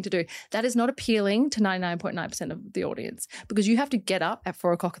favorite thing to do. That is not appealing to 99.9% of the audience because you have to get up at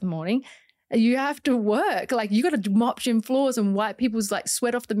 4 o'clock in the morning. You have to work. Like, you got to mop gym floors and wipe people's like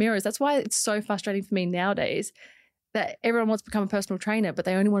sweat off the mirrors. That's why it's so frustrating for me nowadays that everyone wants to become a personal trainer, but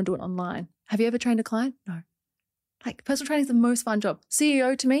they only want to do it online. Have you ever trained a client? No. Like, personal training is the most fun job.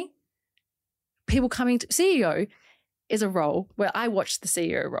 CEO to me, people coming to CEO is a role where I watched the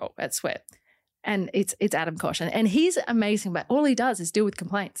CEO role at Sweat, and it's Adam Kosh, and he's amazing, but all he does is deal with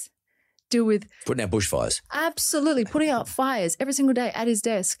complaints, deal with putting out bushfires. Absolutely, putting out fires every single day at his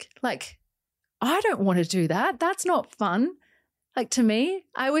desk. Like, I don't want to do that. That's not fun. Like, to me,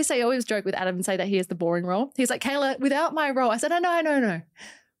 I always joke with Adam and say that he has the boring role. He's like, Kayla, without my role, I said, I know.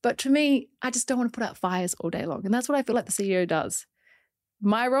 But to me, I just don't want to put out fires all day long, and that's what I feel like the CEO does.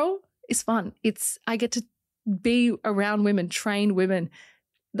 My role is fun. I get to be around women, train women,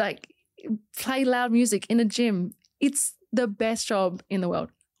 like play loud music in a gym. It's the best job in the world,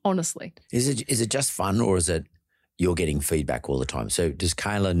 honestly. Is it just fun, or is it you're getting feedback all the time? So does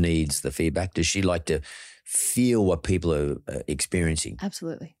Kayla needs the feedback? Does she like to feel what people are experiencing?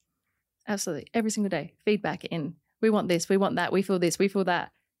 Absolutely. Absolutely. Every single day, feedback in. We want this, we want that, we feel this, we feel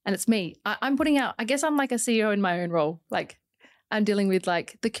that. And it's me. I'm putting out, I guess I'm like a CEO in my own role. Like I'm dealing with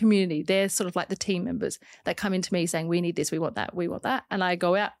like the community. They're sort of like the team members that come into me saying, we need this, we want that, we want that. And I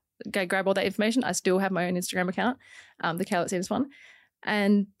go out, go grab all that information. I still have my own Instagram account, the Kayla Itsines one.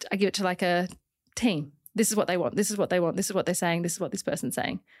 And I give it to like a team. This is what they want. This is what they want. This is what they're saying. This is what this person's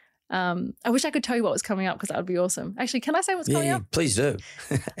saying. I wish I could tell you what was coming up because that would be awesome. Actually, can I say what's coming up? Please do.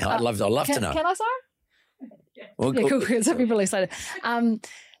 I'd love to know. Can I say? Well, yeah, cool. So people are excited.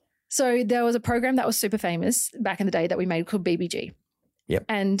 So there was a program that was super famous back in the day that we made called BBG. Yep.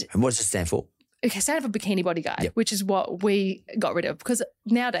 And what does it stand for? Okay, stand for Bikini Body Guy, yep. which is what we got rid of because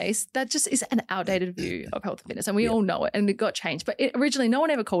nowadays that just is an outdated view of health and fitness and we all know it and it got changed. But originally no one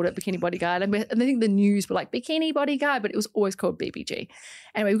ever called it Bikini Body Guy and I think the news were like Bikini Body Guy, but it was always called BBG.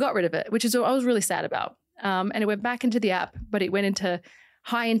 Anyway, we got rid of it, which is what I was really sad about. And it went back into the app, but it went into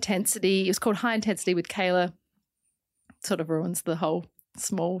high intensity. It was called High Intensity with Kayla. Sort of ruins the whole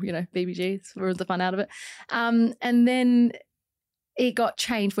small, BBG, ruins the fun out of it. And then it got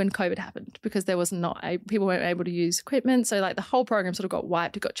changed when COVID happened because there was people weren't able to use equipment. So like the whole program sort of got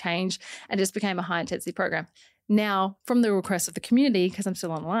wiped, it got changed and just became a high intensity program. Now from the request of the community, because I'm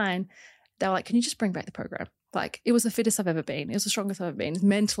still online, they were like, can you just bring back the program? Like it was the fittest I've ever been. It was the strongest I've ever been.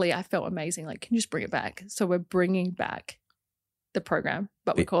 Mentally, I felt amazing. Like, can you just bring it back? So we're bringing back the program,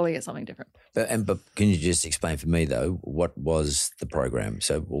 but we're calling it something different. But can you just explain for me though, what was the program?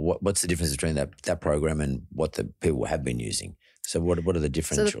 So what's the difference between that program and what the people have been using? So what are the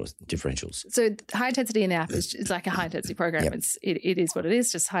differentials? So high intensity in the app is like a high intensity program. Yep. It is what it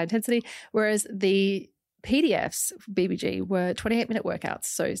is, just high intensity. Whereas the PDFs, BBG, were 28-minute workouts.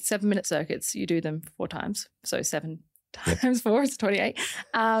 So 7-minute circuits, you do them 4 times. So 7 times 4 is 28.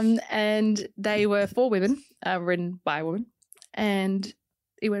 And they were for women, written by a woman. And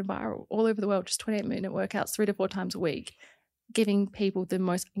it went viral all over the world, just 28-minute workouts 3 to 4 times a week, giving people the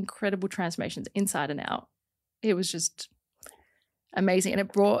most incredible transformations inside and out. It was just amazing. And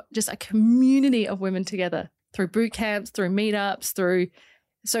it brought just a community of women together through boot camps, through meetups, through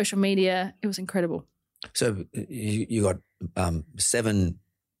social media. It was incredible. So you got 7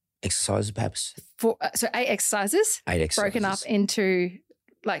 exercises perhaps? So 8 exercises. 8 exercises. Broken up into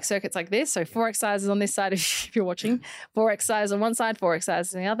like circuits like this. So 4 exercises on this side if you're watching, 4 exercises on one side, 4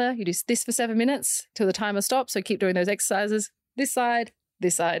 exercises on the other. You do this for 7 minutes till the timer stops. So keep doing those exercises. This side,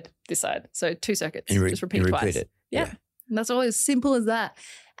 this side, this side. So 2 circuits. Just repeat twice. It. Yeah. And that's all as simple as that.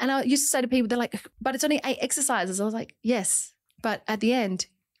 And I used to say to people, they're like, but it's only 8 exercises. I was like, yes. But at the end,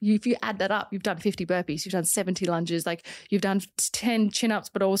 if you add that up, you've done 50 burpees, you've done 70 lunges, like you've done 10 chin-ups,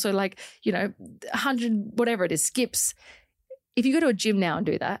 but also like, 100, whatever it is, skips. If you go to a gym now and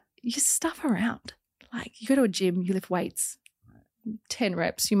do that, you stuff around. Like you go to a gym, you lift weights, 10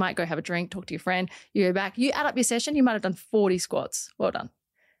 reps, you might go have a drink, talk to your friend, you go back, you add up your session, you might have done 40 squats. Well done.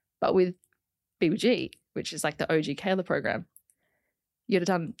 But with BBG, which is like the OG Kayla program, you'd have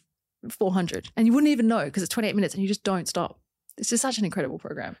done 400 and you wouldn't even know because it's 28 minutes and you just don't stop. It's just such an incredible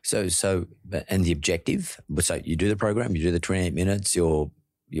program. So and the objective, so you do the program, you do the 28 minutes, you're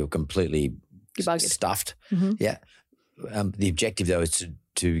completely stuffed. Mm-hmm. Yeah. The objective though is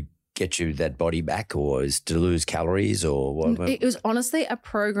to get you that body back, or is to lose calories, or what? It was honestly a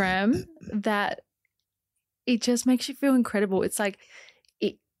program that it just makes you feel incredible. It's like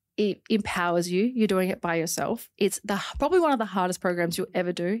it empowers you. You're doing it by yourself. It's probably one of the hardest programs you'll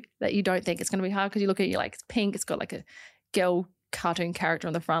ever do that you don't think it's going to be hard because you look at it, you're like, it's pink. It's got like a girl cartoon character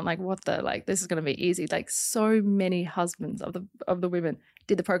on the front. Like this is going to be easy. Like so many husbands of the women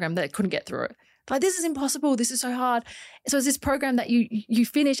did the program that couldn't get through it. Like, this is impossible. This is so hard. So it's this program that you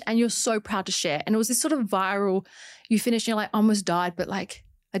finish and you're so proud to share. And it was this sort of viral, you finish and you're like, almost died, but like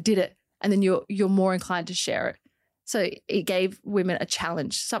I did it. And then you're more inclined to share it. So it gave women a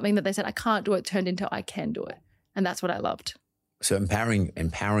challenge, something that they said, I can't do it, turned into I can do it. And that's what I loved. So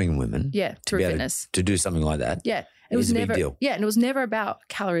empowering women. Yeah, through fitness. To do something like that. Yeah. It was never a big deal. Yeah, and it was never about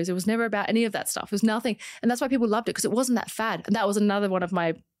calories. It was never about any of that stuff. It was nothing. And that's why people loved it, because it wasn't that fad. And that was another one of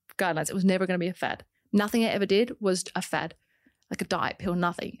my guidelines. It was never going to be a fad. Nothing I ever did was a fad, like a diet pill,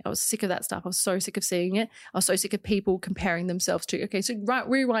 nothing. I was sick of that stuff. I was so sick of seeing it. I was so sick of people comparing themselves to, okay, so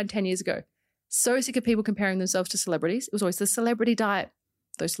rewind 10 years ago. So sick of people comparing themselves to celebrities. It was always the celebrity diet.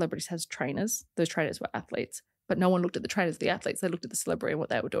 Those celebrities has trainers. Those trainers were athletes. but no one looked at the trainers, the athletes. They looked at the celebrity and what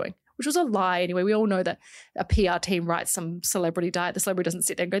they were doing, which was a lie anyway. We all know that a PR team writes some celebrity diet. The celebrity doesn't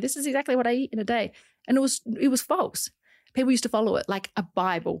sit there and go, this is exactly what I eat in a day. And it was false. People used to follow it like a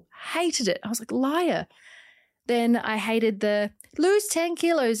Bible. Hated it. I was like, liar. Then I hated the lose 10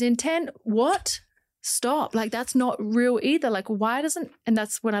 kilos in 10. What? Stop. Like, that's not real either. Like, why doesn't, and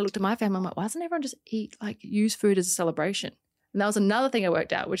that's when I looked at my family, I'm like, why doesn't everyone just eat, like, use food as a celebration? And that was another thing I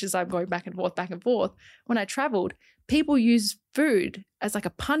worked out, which is I'm going back and forth. When I traveled, people use food as like a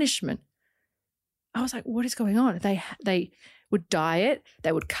punishment. I was like, what is going on? They would diet,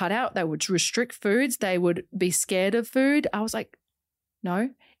 they would cut out, they would restrict foods, they would be scared of food. I was like, no.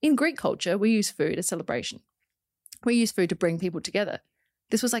 In Greek culture, we use food as celebration. We use food to bring people together.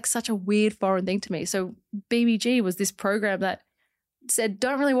 This was like such a weird foreign thing to me. So BBG was this program that said,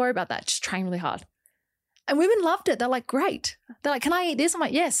 don't really worry about that. Just train really hard. And women loved it. They're like, great. They're like, can I eat this? I'm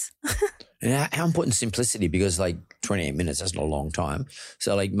like, yes. And how important simplicity, because like 28 minutes, that's not a long time.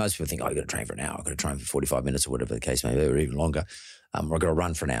 So like most people think, oh, I've got to train for an hour. I've got to train for 45 minutes or whatever the case may be, or even longer. Or I've got to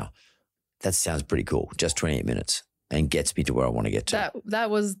run for an hour. That sounds pretty cool. Just 28 minutes and gets me to where I want to get to. That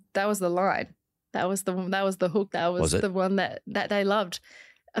was the line. That was the hook. That was the one that they loved.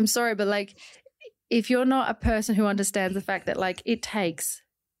 I'm sorry, but like, if you're not a person who understands the fact that like it takes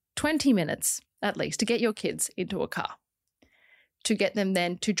 20 minutes at least to get your kids into a car, to get them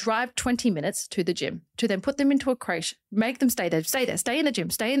then to drive 20 minutes to the gym, to then put them into a crèche, make them stay there, stay in the gym,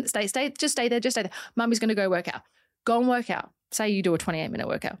 just stay there. Mummy's going to go work out. Go and work out. Say you do a 28-minute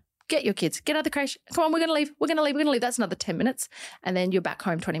workout. Get your kids, get out of the crèche. Come on, we're going to leave. That's another 10 minutes. And then you're back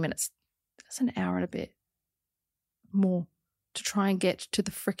home 20 minutes. That's an hour and a bit more to try and get to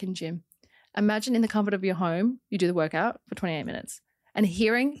the freaking gym. Imagine in the comfort of your home, you do the workout for 28 minutes. And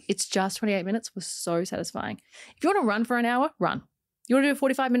hearing it's just 28 minutes was so satisfying. If you want to run for an hour, run. You want to do a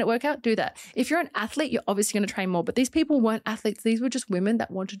 45-minute workout? Do that. If you're an athlete, you're obviously going to train more. But these people weren't athletes. These were just women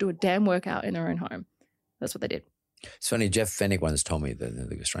that wanted to do a damn workout in their own home. That's what they did. It's funny, Jeff Fennick once told me,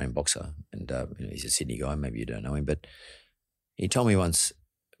 the Australian boxer, and he's a Sydney guy, maybe you don't know him, but he told me once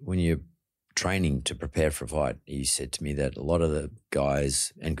when you're training to prepare for a fight, he said to me that a lot of the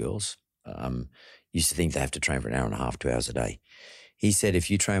guys and girls used to think they have to train for an hour and a half, 2 hours a day. He said, if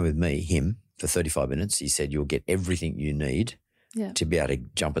you train with him, for 35 minutes, he said, you'll get everything you need to be able to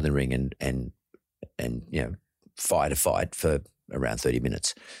jump in the ring and fight a fight for around 30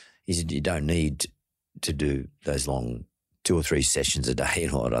 minutes. He said, you don't need to do those long 2 or 3 sessions a day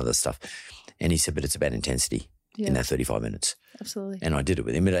and all that other stuff. And he said, but it's about intensity in that 35 minutes. Absolutely. And I did it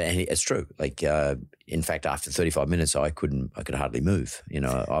with him. And it's true. Like, in fact, after 35 minutes, I could hardly move.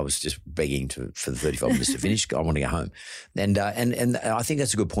 I was just begging for the 35 minutes to finish. I want to go home. And I think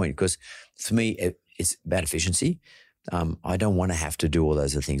that's a good point, because for me, it's about efficiency. I don't want to have to do all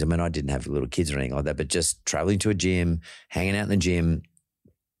those other things. I mean, I didn't have little kids or anything like that, but just traveling to a gym, hanging out in the gym,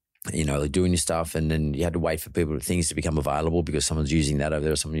 like doing your stuff, and then you had to wait for things to become available because someone's using that over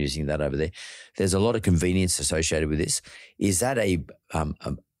there or someone's using that over there. There's a lot of convenience associated with this. Is that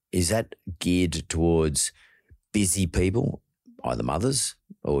is that geared towards busy people, either mothers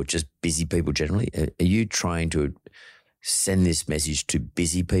or just busy people generally? Are you trying to send this message to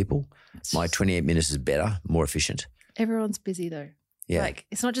busy people? My 28 minutes is better, more efficient. Everyone's busy though. Yeah. Like,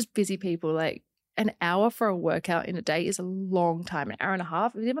 it's not just busy people. Like, an hour for a workout in a day is a long time. An hour and a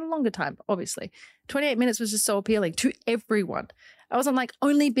half is even a longer time, obviously. 28 minutes was just so appealing to everyone. I wasn't like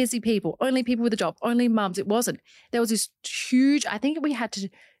only busy people, only people with a job, only mums. It wasn't. There was this huge, I think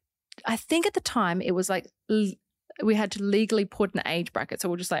at the time it was like we had to legally put an age bracket. So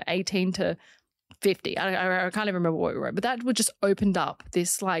we're just like 18 to 50. I can't even remember what we wrote, but that would just opened up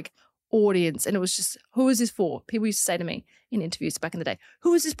this like audience. And it was just, who is this for? People used to say to me in interviews back in the day,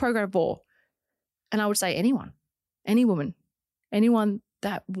 who is this program for? And I would say anyone, any woman, anyone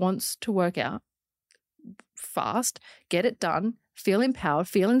that wants to work out fast, get it done, feel empowered,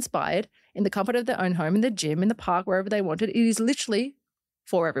 feel inspired in the comfort of their own home, in the gym, in the park, wherever they want it. It is literally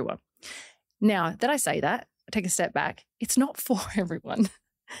for everyone. Now that I say that, I take a step back. It's not for everyone.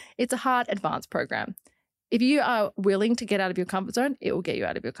 It's a hard advanced program. If you are willing to get out of your comfort zone, it will get you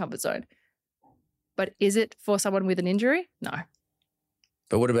out of your comfort zone. But is it for someone with an injury? No.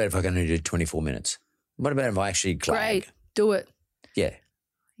 But what about if I can only do 24 minutes? What about if I actually clag? Great, do it. Yeah.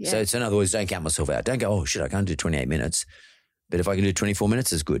 So it's, in other words, don't count myself out. Don't go, oh, shit, I can't do 28 minutes. But if I can do 24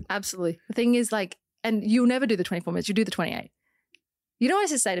 minutes, it's good. Absolutely. The thing is, like, and you'll never do the 24 minutes. You do the 28. You know what I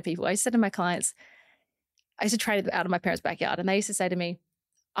used to say to people? I used to say to my clients, I used to train out of my parents' backyard, and they used to say to me,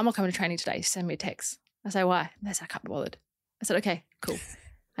 I'm not coming to training today. Send me a text. I say, why? And they say, I can't be bothered. I said, okay, cool.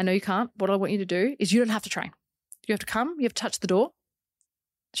 I know you can't. What I want you to do is you don't have to train. You have to come. You have to touch the door.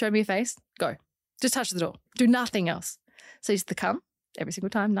 Show me your face. Go. Just touch the door. Do nothing else. So I used to come every single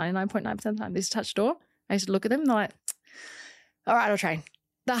time, 99.9% of the time. They used to touch the door. I used to look at them and they're like, all right, I'll train.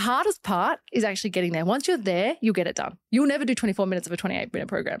 The hardest part is actually getting there. Once you're there, you'll get it done. You'll never do 24 minutes of a 28-minute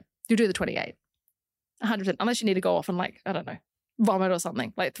program. You'll do the 28. 100%. Unless you need to go off and like, I don't know, vomit or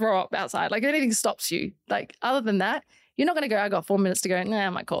something, like throw up outside. Like if anything stops you. Like other than that, you're not going to go, I got 4 minutes to go. Nah, I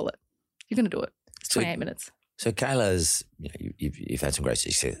might call it. You're going to do it. It's 28 minutes. So Kayla's, you've had some great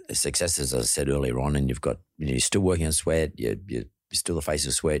successes, as I said earlier on, and you've got, you're still working on Sweat. You're still the face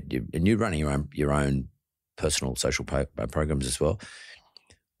of Sweat, and you're running your own personal social programs as well.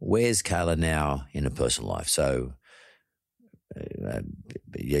 Where's Kayla now in her personal life? So,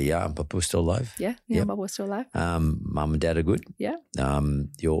 Papa's still alive? Yeah, Papa's still alive. Mum and Dad are good? Yeah.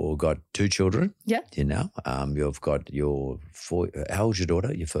 You've got 2 children? Yeah. You know, you've got your 4, how old's your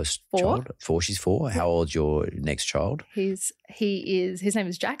daughter, your first 4. child? 4, she's 4. Yeah. How old's your next child? His name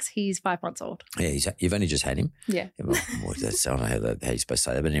is Jax. He's 5 months old. Yeah, you've only just had him? Yeah. Well, I don't know how you're supposed to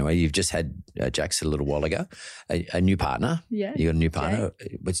say that, but anyway, you've just had Jax a little while ago. A new partner? Yeah. You got a new partner?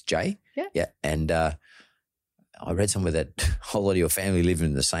 What's Jay? Yeah. Yeah, and I read somewhere that a whole lot of your family live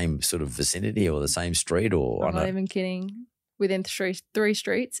in the same sort of vicinity or the same street, or I'm not even kidding. Within 3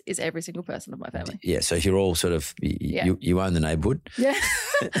 streets is every single person of my family. Yeah, so you're all sort of you own the neighbourhood. Yeah,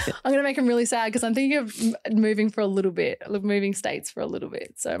 I'm going to make him really sad because I'm thinking of moving for a little bit, moving states for a little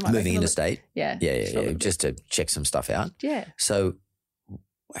bit. So moving interstate. Yeah, just to check some stuff out. Yeah. So,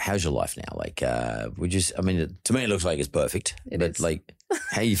 how's your life now? Like, to me, it looks like it's perfect. It is. Like,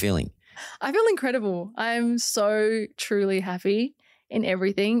 how are you feeling? I feel incredible. I'm so truly happy in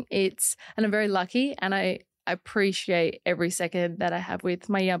everything. And I'm very lucky, and I appreciate every second that I have with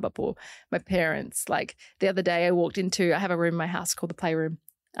my yabapo, my parents. Like the other day I have a room in my house called the playroom.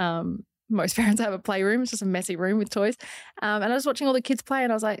 Most parents have a playroom. It's just a messy room with toys. And I was watching all the kids play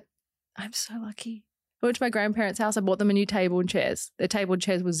and I was like, I'm so lucky. I went to my grandparents' house. I bought them a new table and chairs. Their table and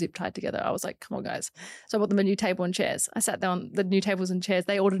chairs were zip tied together. I was like, come on, guys. So I bought them a new table and chairs. I sat down the new tables and chairs.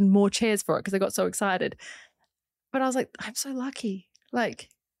 They ordered more chairs for it because they got so excited. But I was like, I'm so lucky. Like,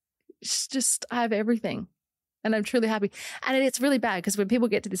 it's just, I have everything. And I'm truly happy. And it's really bad because when people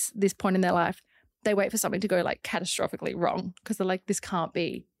get to this point in their life, they wait for something to go like catastrophically wrong because they're like, this can't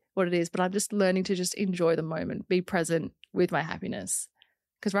be what it is. But I'm just learning to just enjoy the moment, be present with my happiness.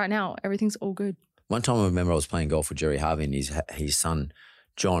 Because right now, everything's all good. One time I remember I was playing golf with Jerry Harvey and his son,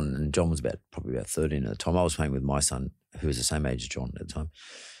 John, and John was probably about 13 at the time. I was playing with my son, who was the same age as John at the time.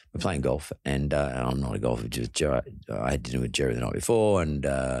 We're playing golf, and I'm not a golfer. Just Jerry, I had dinner with Jerry the night before, and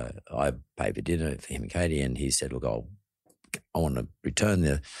I paid for dinner for him and Katie, and he said, look, I want to return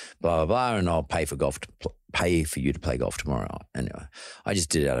the blah, blah, blah, and I'll pay for you to play golf tomorrow. Anyway, I just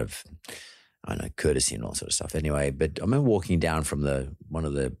did it out of, I don't know, courtesy and all sort of stuff. Anyway, but I remember walking down from one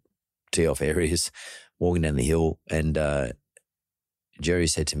of the tee-off areas, walking down the hill, and Jerry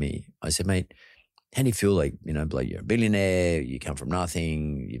said to me, I said, mate, how do you feel like you're a billionaire, you come from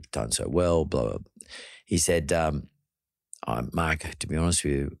nothing, you've done so well, blah, blah. He said, Mark, to be honest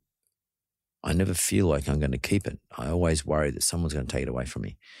with you, I never feel like I'm going to keep it. I always worry that someone's going to take it away from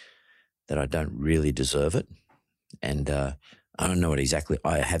me, that I don't really deserve it. And I don't know what exactly,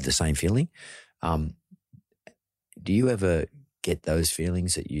 I have the same feeling. Do you ever get those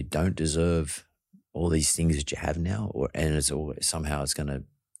feelings that you don't deserve all these things that you have now, and somehow it's going to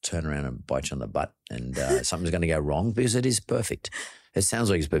turn around and bite you on the butt and something's going to go wrong? Because it is perfect. It sounds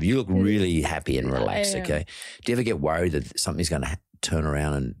like it's perfect. You look really happy and relaxed, okay? Do you ever get worried that something's going to turn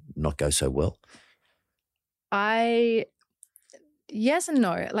around and not go so well? Yes and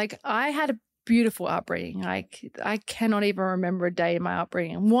no. Like, I had a beautiful upbringing. Like, I cannot even remember a day in my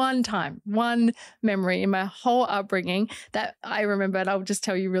upbringing. One memory in my whole upbringing that I remember, and I'll just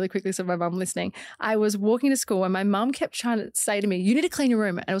tell you really quickly so my mum listening. I was walking to school and my mum kept trying to say to me, you need to clean your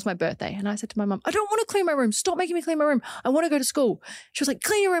room. And it was my birthday. And I said to my mum, I don't want to clean my room. Stop making me clean my room. I want to go to school. She was like,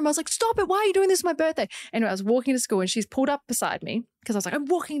 clean your room. I was like, stop it. Why are you doing this on my birthday? Anyway, I was walking to school and she's pulled up beside me because I was like, I'm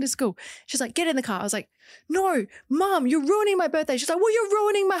walking to school. She's like, get in the car. I was like, no, Mum, you're ruining my birthday. She's like, well, you're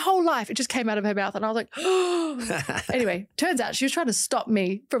ruining my whole life. It just came out of her mouth. And I was like, oh. Anyway, turns out she was trying to stop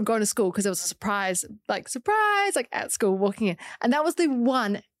me from going to school because there was a surprise at school walking in. And that was the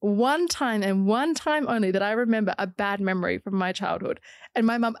one time and one time only that I remember a bad memory from my childhood. And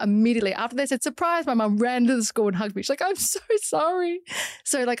my mum immediately, after they said surprise, my mum ran to the school and hugged me. She's like, I'm so sorry.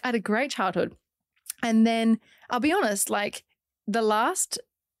 So like, I had a great childhood. And then I'll be honest, like, the last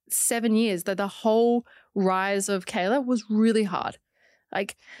 7 years, the whole rise of Kayla was really hard.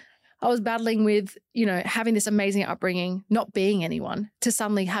 Like, I was battling with, having this amazing upbringing, not being anyone, to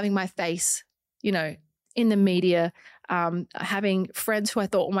suddenly having my face, in the media, having friends who I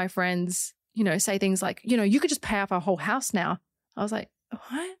thought were my friends say things like, you could just pay off our whole house now. I was like,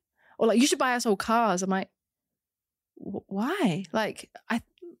 what? Or like, you should buy us all cars. I'm like, why? Like,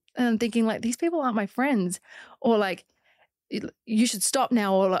 I'm thinking like, these people aren't my friends. Or like, you should stop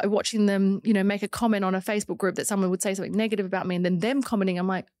now. Or like watching them, make a comment on a Facebook group that someone would say something negative about me and then them commenting. I'm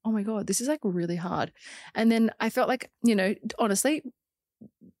like, oh my God, this is like really hard. And then I felt like, honestly,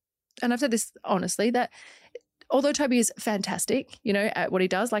 and I've said this honestly, that although Toby is fantastic, at what he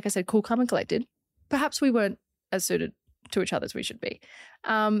does, like I said, cool, calm and collected, perhaps we weren't as suited to each other as we should be.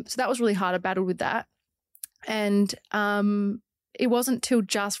 So that was really hard. I battled with that. And it wasn't till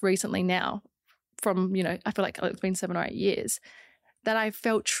just recently now from, I feel like it's been 7 or 8 years that I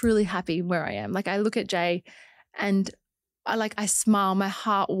felt truly happy where I am. Like I look at Jay and I smile, my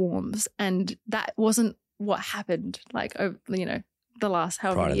heart warms, and that wasn't what happened like over, the last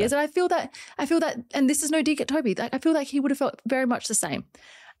however many years. And I feel that, and this is no dig at Toby, like I feel like he would have felt very much the same.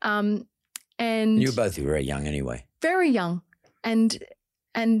 And you were both very young anyway. Very young.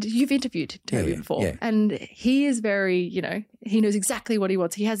 And you've interviewed Toby before. Yeah. And he is very, he knows exactly what he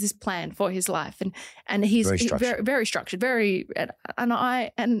wants. He has this plan for his life, and he's very structured, very, and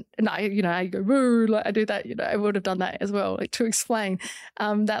I go, woo, like I do that, I would have done that as well, like to explain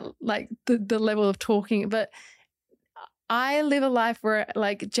that, like the level of talking. But I live a life where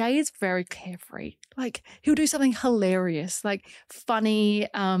like Jay is very carefree. Like he'll do something hilarious, like funny.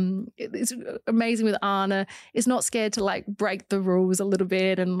 It's amazing with Anna. Is not scared to like break the rules a little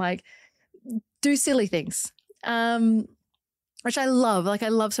bit and like do silly things, which I love. Like I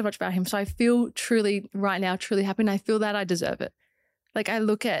love so much about him. So I feel truly right now, truly happy. And I feel that I deserve it. Like I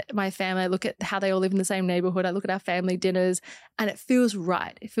look at my family, I look at how they all live in the same neighborhood. I look at our family dinners and it feels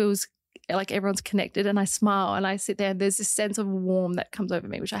right. It feels like everyone's connected, and I smile and I sit there and there's this sense of warmth that comes over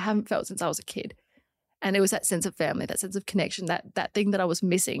me, which I haven't felt since I was a kid. And it was that sense of family, that sense of connection, that thing that I was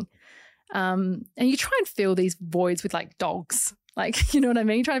missing. And you try and fill these voids with like dogs, like, you know what I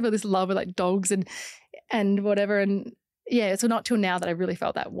mean? You try and fill this love with like dogs and whatever. And yeah, so not till now that I really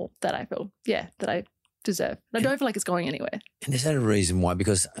felt that warmth that I feel, that I deserve. And I don't feel like it's going anywhere. And is that a reason why?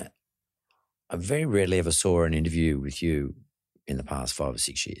 Because I very rarely ever saw an interview with you in the past 5 or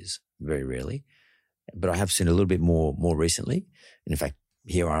 6 years, very rarely. But I have seen a little bit more recently. And in fact,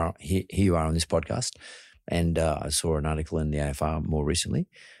 here you are on this podcast. And I saw an article in the AFR more recently.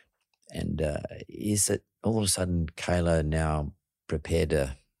 And is it all of a sudden Kayla now prepared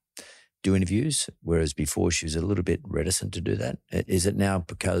to do interviews, whereas before she was a little bit reticent to do that? Is it now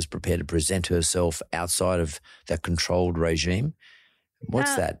because prepared to present herself outside of that controlled regime?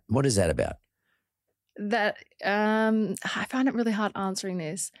 What's that? What is that about? That I find it really hard answering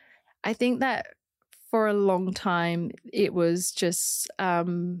this. I think that for a long time it was just how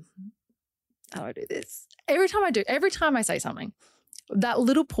do I do this? Every time I say something, that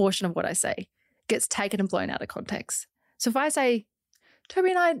little portion of what I say gets taken and blown out of context. So if I say,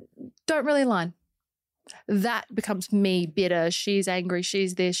 Toby and I don't really align, that becomes me bitter, she's angry,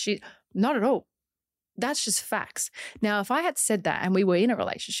 she's this, not at all. That's just facts. Now, if I had said that and we were in a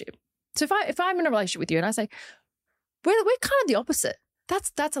relationship, so if I'm in a relationship with you and I say, we're kind of the opposite,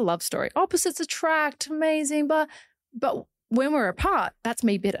 that's a love story. Opposites attract, amazing, but when we're apart, that's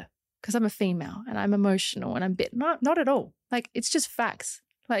me bitter because I'm a female and I'm emotional and I'm bitter. Not at all. Like it's just facts,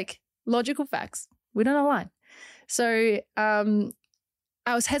 like logical facts. We don't align. So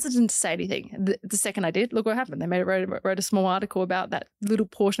I was hesitant to say anything. The second I did, look what happened. They wrote a small article about that little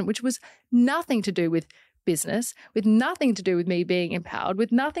portion, which was nothing to do with business, with nothing to do with me being empowered,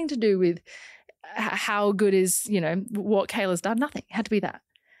 with nothing to do with how good is, what Kayla's done. Nothing. It had to be that.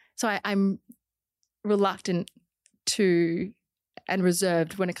 So I'm reluctant to and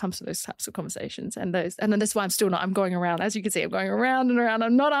reserved when it comes to those types of conversations and that's why I'm going around. As you can see, I'm going around and around.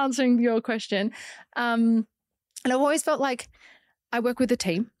 I'm not answering your question. And I've always felt like I work with a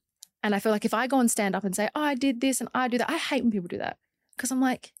team and I feel like if I go and stand up and say, oh, I did this and I do that, I hate when people do that because I'm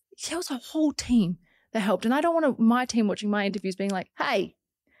like, there was a whole team that helped. And I don't want my team watching my interviews being like, hey,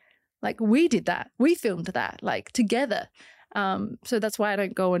 like we did that. We filmed that like together. So that's why I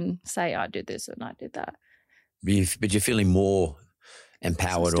don't go and say I did this and I did that. But you're feeling more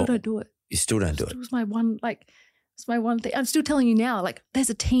empowered. I still don't do it. You still don't do it. It was my one thing. I'm still telling you now, like there's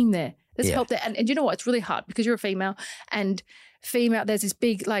a team there. There's help there. And you know what? It's really hard because you're a female and there's this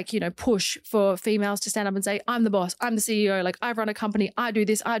big push for females to stand up and say, I'm the boss, I'm the CEO, like I run a company, I do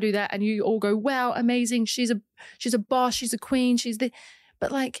this, I do that. And you all go, wow, amazing. She's a boss, she's a queen,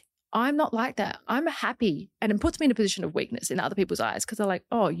 but like, I'm not like that. I'm happy. And it puts me in a position of weakness in other people's eyes because they're like,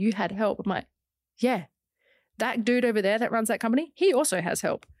 oh, you had help. I'm like, yeah, that dude over there that runs that company, he also has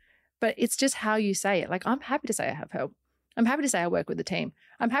help. But it's just how you say it. Like, I'm happy to say I have help. I'm happy to say I work with the team.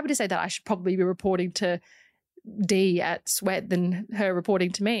 I'm happy to say that I should probably be reporting to D at Sweat than her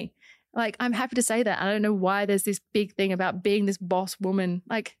reporting to me. Like, I'm happy to say that. I don't know why there's this big thing about being this boss woman.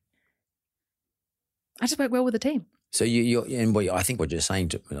 Like, I just work well with the team. So I think what you're saying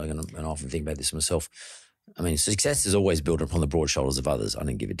to, and I often think about this myself. I mean, success is always built upon the broad shoulders of others. I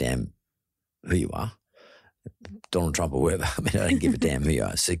don't give a damn who you are, Donald Trump or whoever. I mean, I don't give a damn who you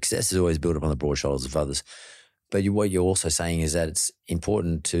are. Success is always built upon the broad shoulders of others. But what you're also saying is that it's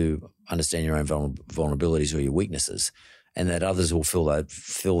important to understand your own vulnerabilities or your weaknesses, and that others will fill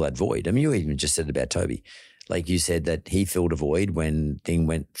that void. I mean, you even just said about Toby. Like you said that he filled a void when things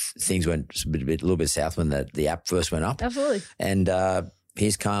went a little bit south when the app first went up. Absolutely. And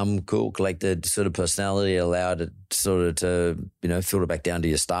his calm, cool, collected sort of personality allowed it sort of to, filter back down to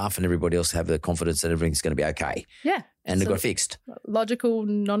your staff and everybody else have the confidence that everything's going to be okay. Yeah. And it got fixed. Logical,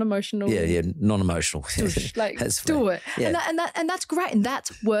 non-emotional. Yeah, non-emotional. Like, do it. Yeah. And that's great. And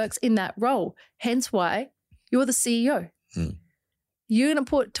that works in that role. Hence why you're the CEO. You're going to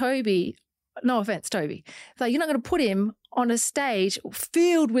put Toby, no offense, Toby, like, you're not going to put him on a stage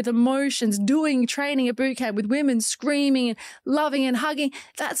filled with emotions, doing training at boot camp with women screaming and loving and hugging.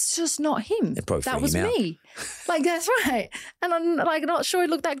 That's just not him. That was me. Like, that's right. And I'm like not sure he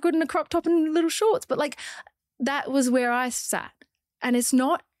looked that good in a crop top and little shorts, but like that was where I sat. And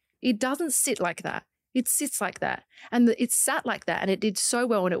it doesn't sit like that. It sits like that. And it sat like that, and it did so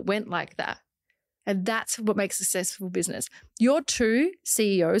well, and it went like that. And that's what makes a successful business. Your two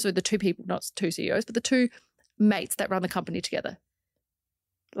CEOs, or the two people, not two CEOs, but the two mates that run the company together.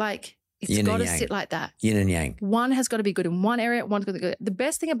 Like, it's got to sit like that. Yin and yang. One has got to be good in one area, one's got to be good. The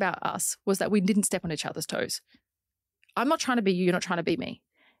best thing about us was that we didn't step on each other's toes. I'm not trying to be you, you're not trying to be me.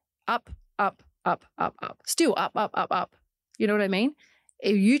 Up, up, up, up, up. Still up, up, up, up. You know what I mean?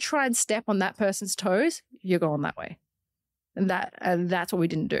 If you try and step on that person's toes, you're going that way. And that's what we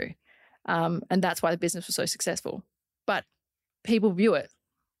didn't do. And that's why the business was so successful. But people view it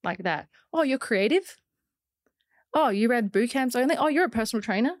like that. Oh, you're creative? Oh, you ran boot camps only? Oh, you're a personal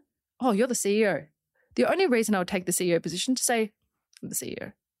trainer? Oh, you're the CEO. The only reason I would take the CEO position to say, I'm the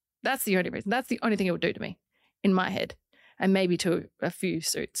CEO. That's the only reason. That's the only thing it would do to me in my head, and maybe to a few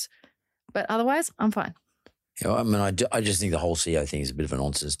suits. But otherwise, I'm fine. Yeah, I mean, I just think the whole CEO thing is a bit of a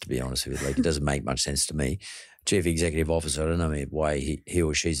nonsense, to be honest with you. Like, it doesn't make much sense to me. Chief executive officer, I don't know why he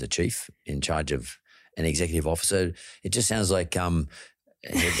or she's a chief in charge of an executive officer. It just sounds like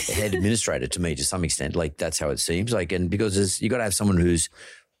head administrator to me, to some extent. Like, that's how it seems. Like, and because you got to have someone who's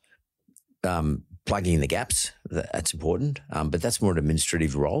plugging in the gaps. That's important. But that's more an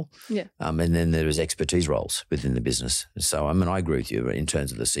administrative role. Yeah. And then there's expertise roles within the business. So, I mean, I agree with you in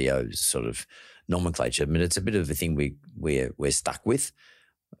terms of the CEO's sort of nomenclature. I mean, it's a bit of a thing we're stuck with,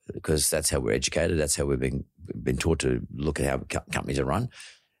 because that's how we're educated. That's how we've been taught to look at how companies are run.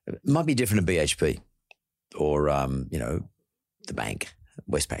 It might be different at BHP or, the bank,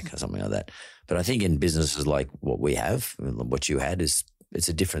 Westpac or something like that. But I think in businesses like what we have, what you had, it's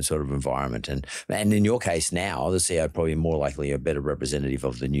a different sort of environment. And in your case now, the CEO probably more likely a better representative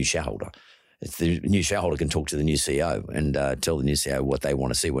of the new shareholder. If the new shareholder can talk to the new CEO and tell the new CEO what they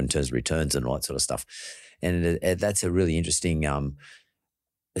want to see in terms of returns and all that sort of stuff. And that's a really interesting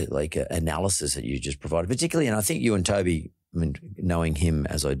analysis that you just provided, particularly. And I think you and Toby, I mean, knowing him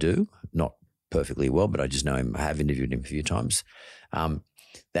as I do, not perfectly well, but I just know him, I have interviewed him a few times,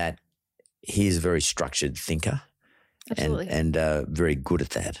 that he's a very structured thinker. Absolutely. And very good at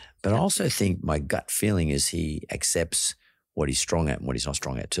that. But I also think my gut feeling is he accepts what he's strong at and what he's not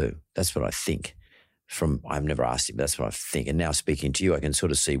strong at too. That's what I think. I've never asked him, but that's what I think. And now speaking to you, I can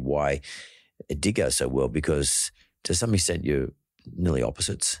sort of see why it did go so well, because to some extent you're nearly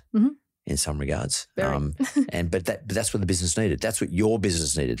opposites in some regards. But that's what the business needed. That's what your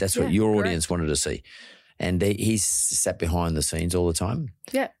business needed. That's what your audience wanted to see. And he sat behind the scenes all the time.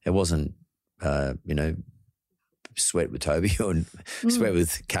 Yeah. It wasn't, sweat with Toby or sweat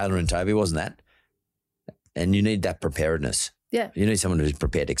with Kayla and Toby. It wasn't that. And you need that preparedness. Yeah. You need someone who's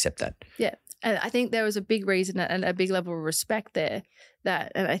prepared to accept that. Yeah. And I think there was a big reason and a big level of respect there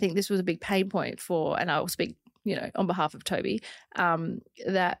and I think this was a big pain point and I will speak, on behalf of Toby,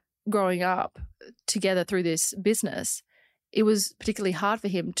 that growing up together through this business, it was particularly hard for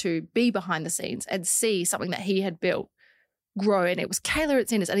him to be behind the scenes and see something that he had built grow. And it was Kayla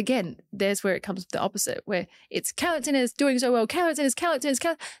Itsines. And again, there's where it comes the opposite, where it's Kayla Itsines doing so well, Kayla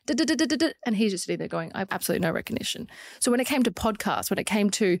Itsines, and he's just sitting there going, I have absolutely no recognition. So when it came to podcasts, when it came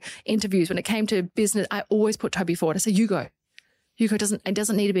to interviews, when it came to business, I always put Toby forward. I say, you go. It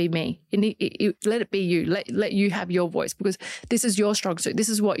doesn't need to be me. Let it be you. Let you have your voice, because this is your strong suit. This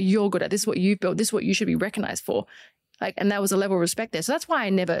is what you're good at. This is what you've built. This is what you should be recognized for. Like, and that was a level of respect there. So that's why I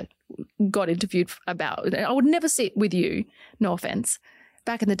never got interviewed about, I would never sit with you, no offense,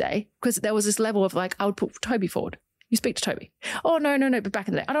 back in the day, because there was this level of like, I would put Toby forward. You speak to Toby. Oh, no. But back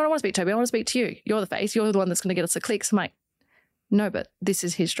in the day, I don't want to speak to Toby. I want to speak to you. You're the face. You're the one that's going to get us the clicks. I'm like, no, but this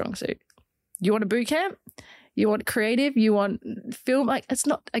is his strong suit. You want a boot camp? You want creative? You want film? Like, it's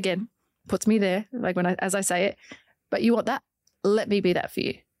not, again, puts me there, like as I say it, but you want that? Let me be that for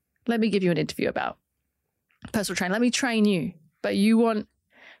you. Let me give you an interview about personal training. Let me train you. But you want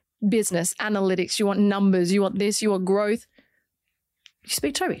business, analytics, you want numbers, you want this, you want growth. You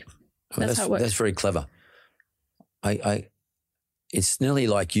speak to Toby. That's how it works. That's very clever. It's nearly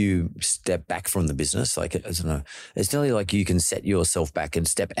like you step back from the business. Like, I don't know, it's nearly like you can set yourself back and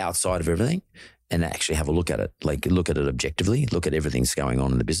step outside of everything and actually have a look at it. Like, look at it objectively, look at everything that's going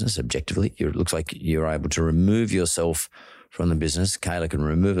on in the business objectively. It looks like you're able to remove yourself from the business. Kayla can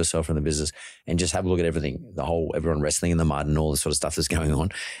remove herself from the business and just have a look at everything, everyone wrestling in the mud and all the sort of stuff that's going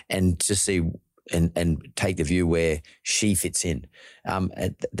on, and just see and take the view where she fits in.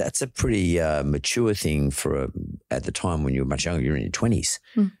 That's a pretty mature thing for at the time when you were much younger. You were in your 20s.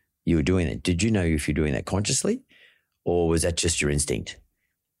 You were doing it. Did you know if you're doing that consciously, or was that just your instinct?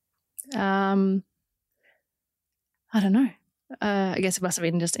 I don't know. I guess it must have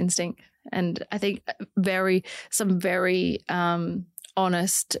been just instinct. And I think some very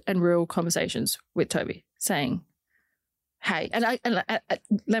honest and real conversations with Toby saying, hey, and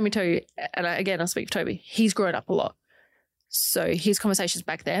let me tell you, and again, I'll speak to Toby, he's grown up a lot. So his conversations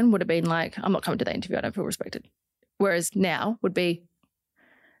back then would have been like, I'm not coming to that interview, I don't feel respected. Whereas now would be,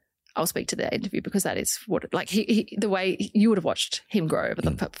 I'll speak to that interview because that is what, like the way you would have watched him grow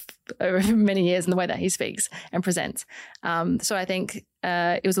over many years and the way that he speaks and presents. So I think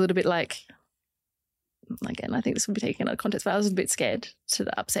it was a little bit like, again, I think this would be taken out of context, but I was a bit scared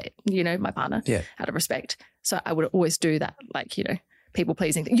to upset, my partner out of respect. So I would always do that, like, people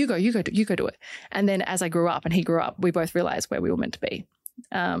pleasing. You go do it. And then as I grew up and he grew up, we both realized where we were meant to be.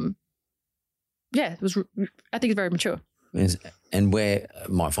 It was, I think it's very mature. And where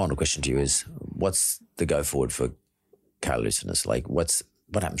my final question to you is, what's the go forward for Kayla Itsines? Like, what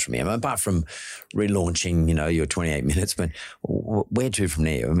happens from here? I mean, apart from relaunching, your 28 minutes, but where to from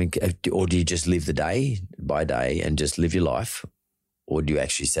there? I mean, or do you just live the day by day and just live your life, or do you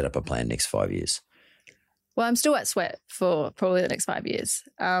actually set up a plan next 5 years? Well, I'm still at Sweat for probably the next 5 years,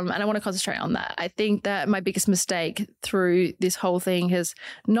 and I want to concentrate on that. I think that my biggest mistake through this whole thing is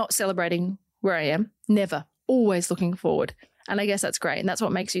not celebrating where I am, never, always looking forward. And I guess that's great. And that's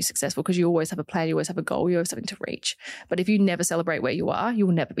what makes you successful, because you always have a plan, you always have a goal, you always have something to reach. But if you never celebrate where you are, you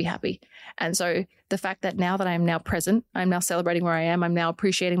will never be happy. And so the fact that now that I am now present, I'm now celebrating where I am, I'm now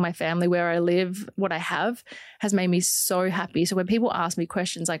appreciating my family, where I live, what I have, has made me so happy. So when people ask me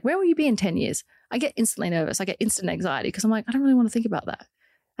questions like, where will you be in 10 years? I get instantly nervous. I get instant anxiety because I'm like, I don't really want to think about that.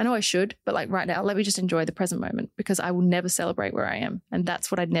 I know I should, but like right now, let me just enjoy the present moment, because I will never celebrate where I am. And that's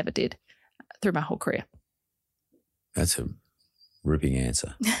what I never did through my whole career. That's a ripping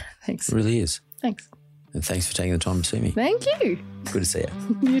answer. Thanks. It really is. Thanks. And thanks for taking the time to see me. Thank you. Good to see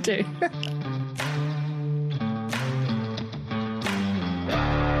you. You too.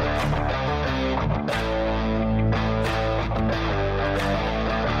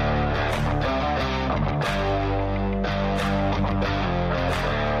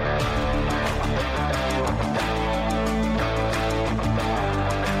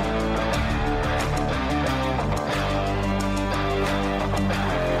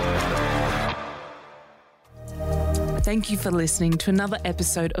 Thank you for listening to another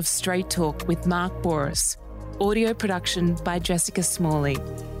episode of Straight Talk with Mark Boris. Audio production by Jessica Smalley.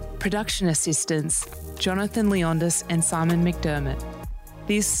 Production assistants Jonathan Leondis and Simon McDermott.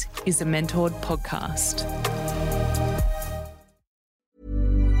 This is a Mentored podcast.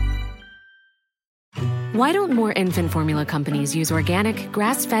 Why don't more infant formula companies use organic,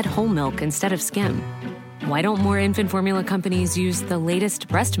 grass-fed whole milk instead of skim? Why don't more infant formula companies use the latest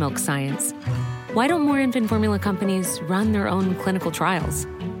breast milk science? Why don't more infant formula companies run their own clinical trials?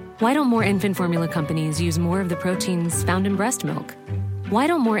 Why don't more infant formula companies use more of the proteins found in breast milk? Why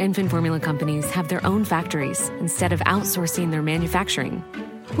don't more infant formula companies have their own factories instead of outsourcing their manufacturing?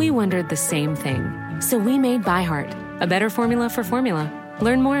 We wondered the same thing. So we made ByHeart, a better formula for formula.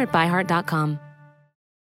 Learn more at byheart.com.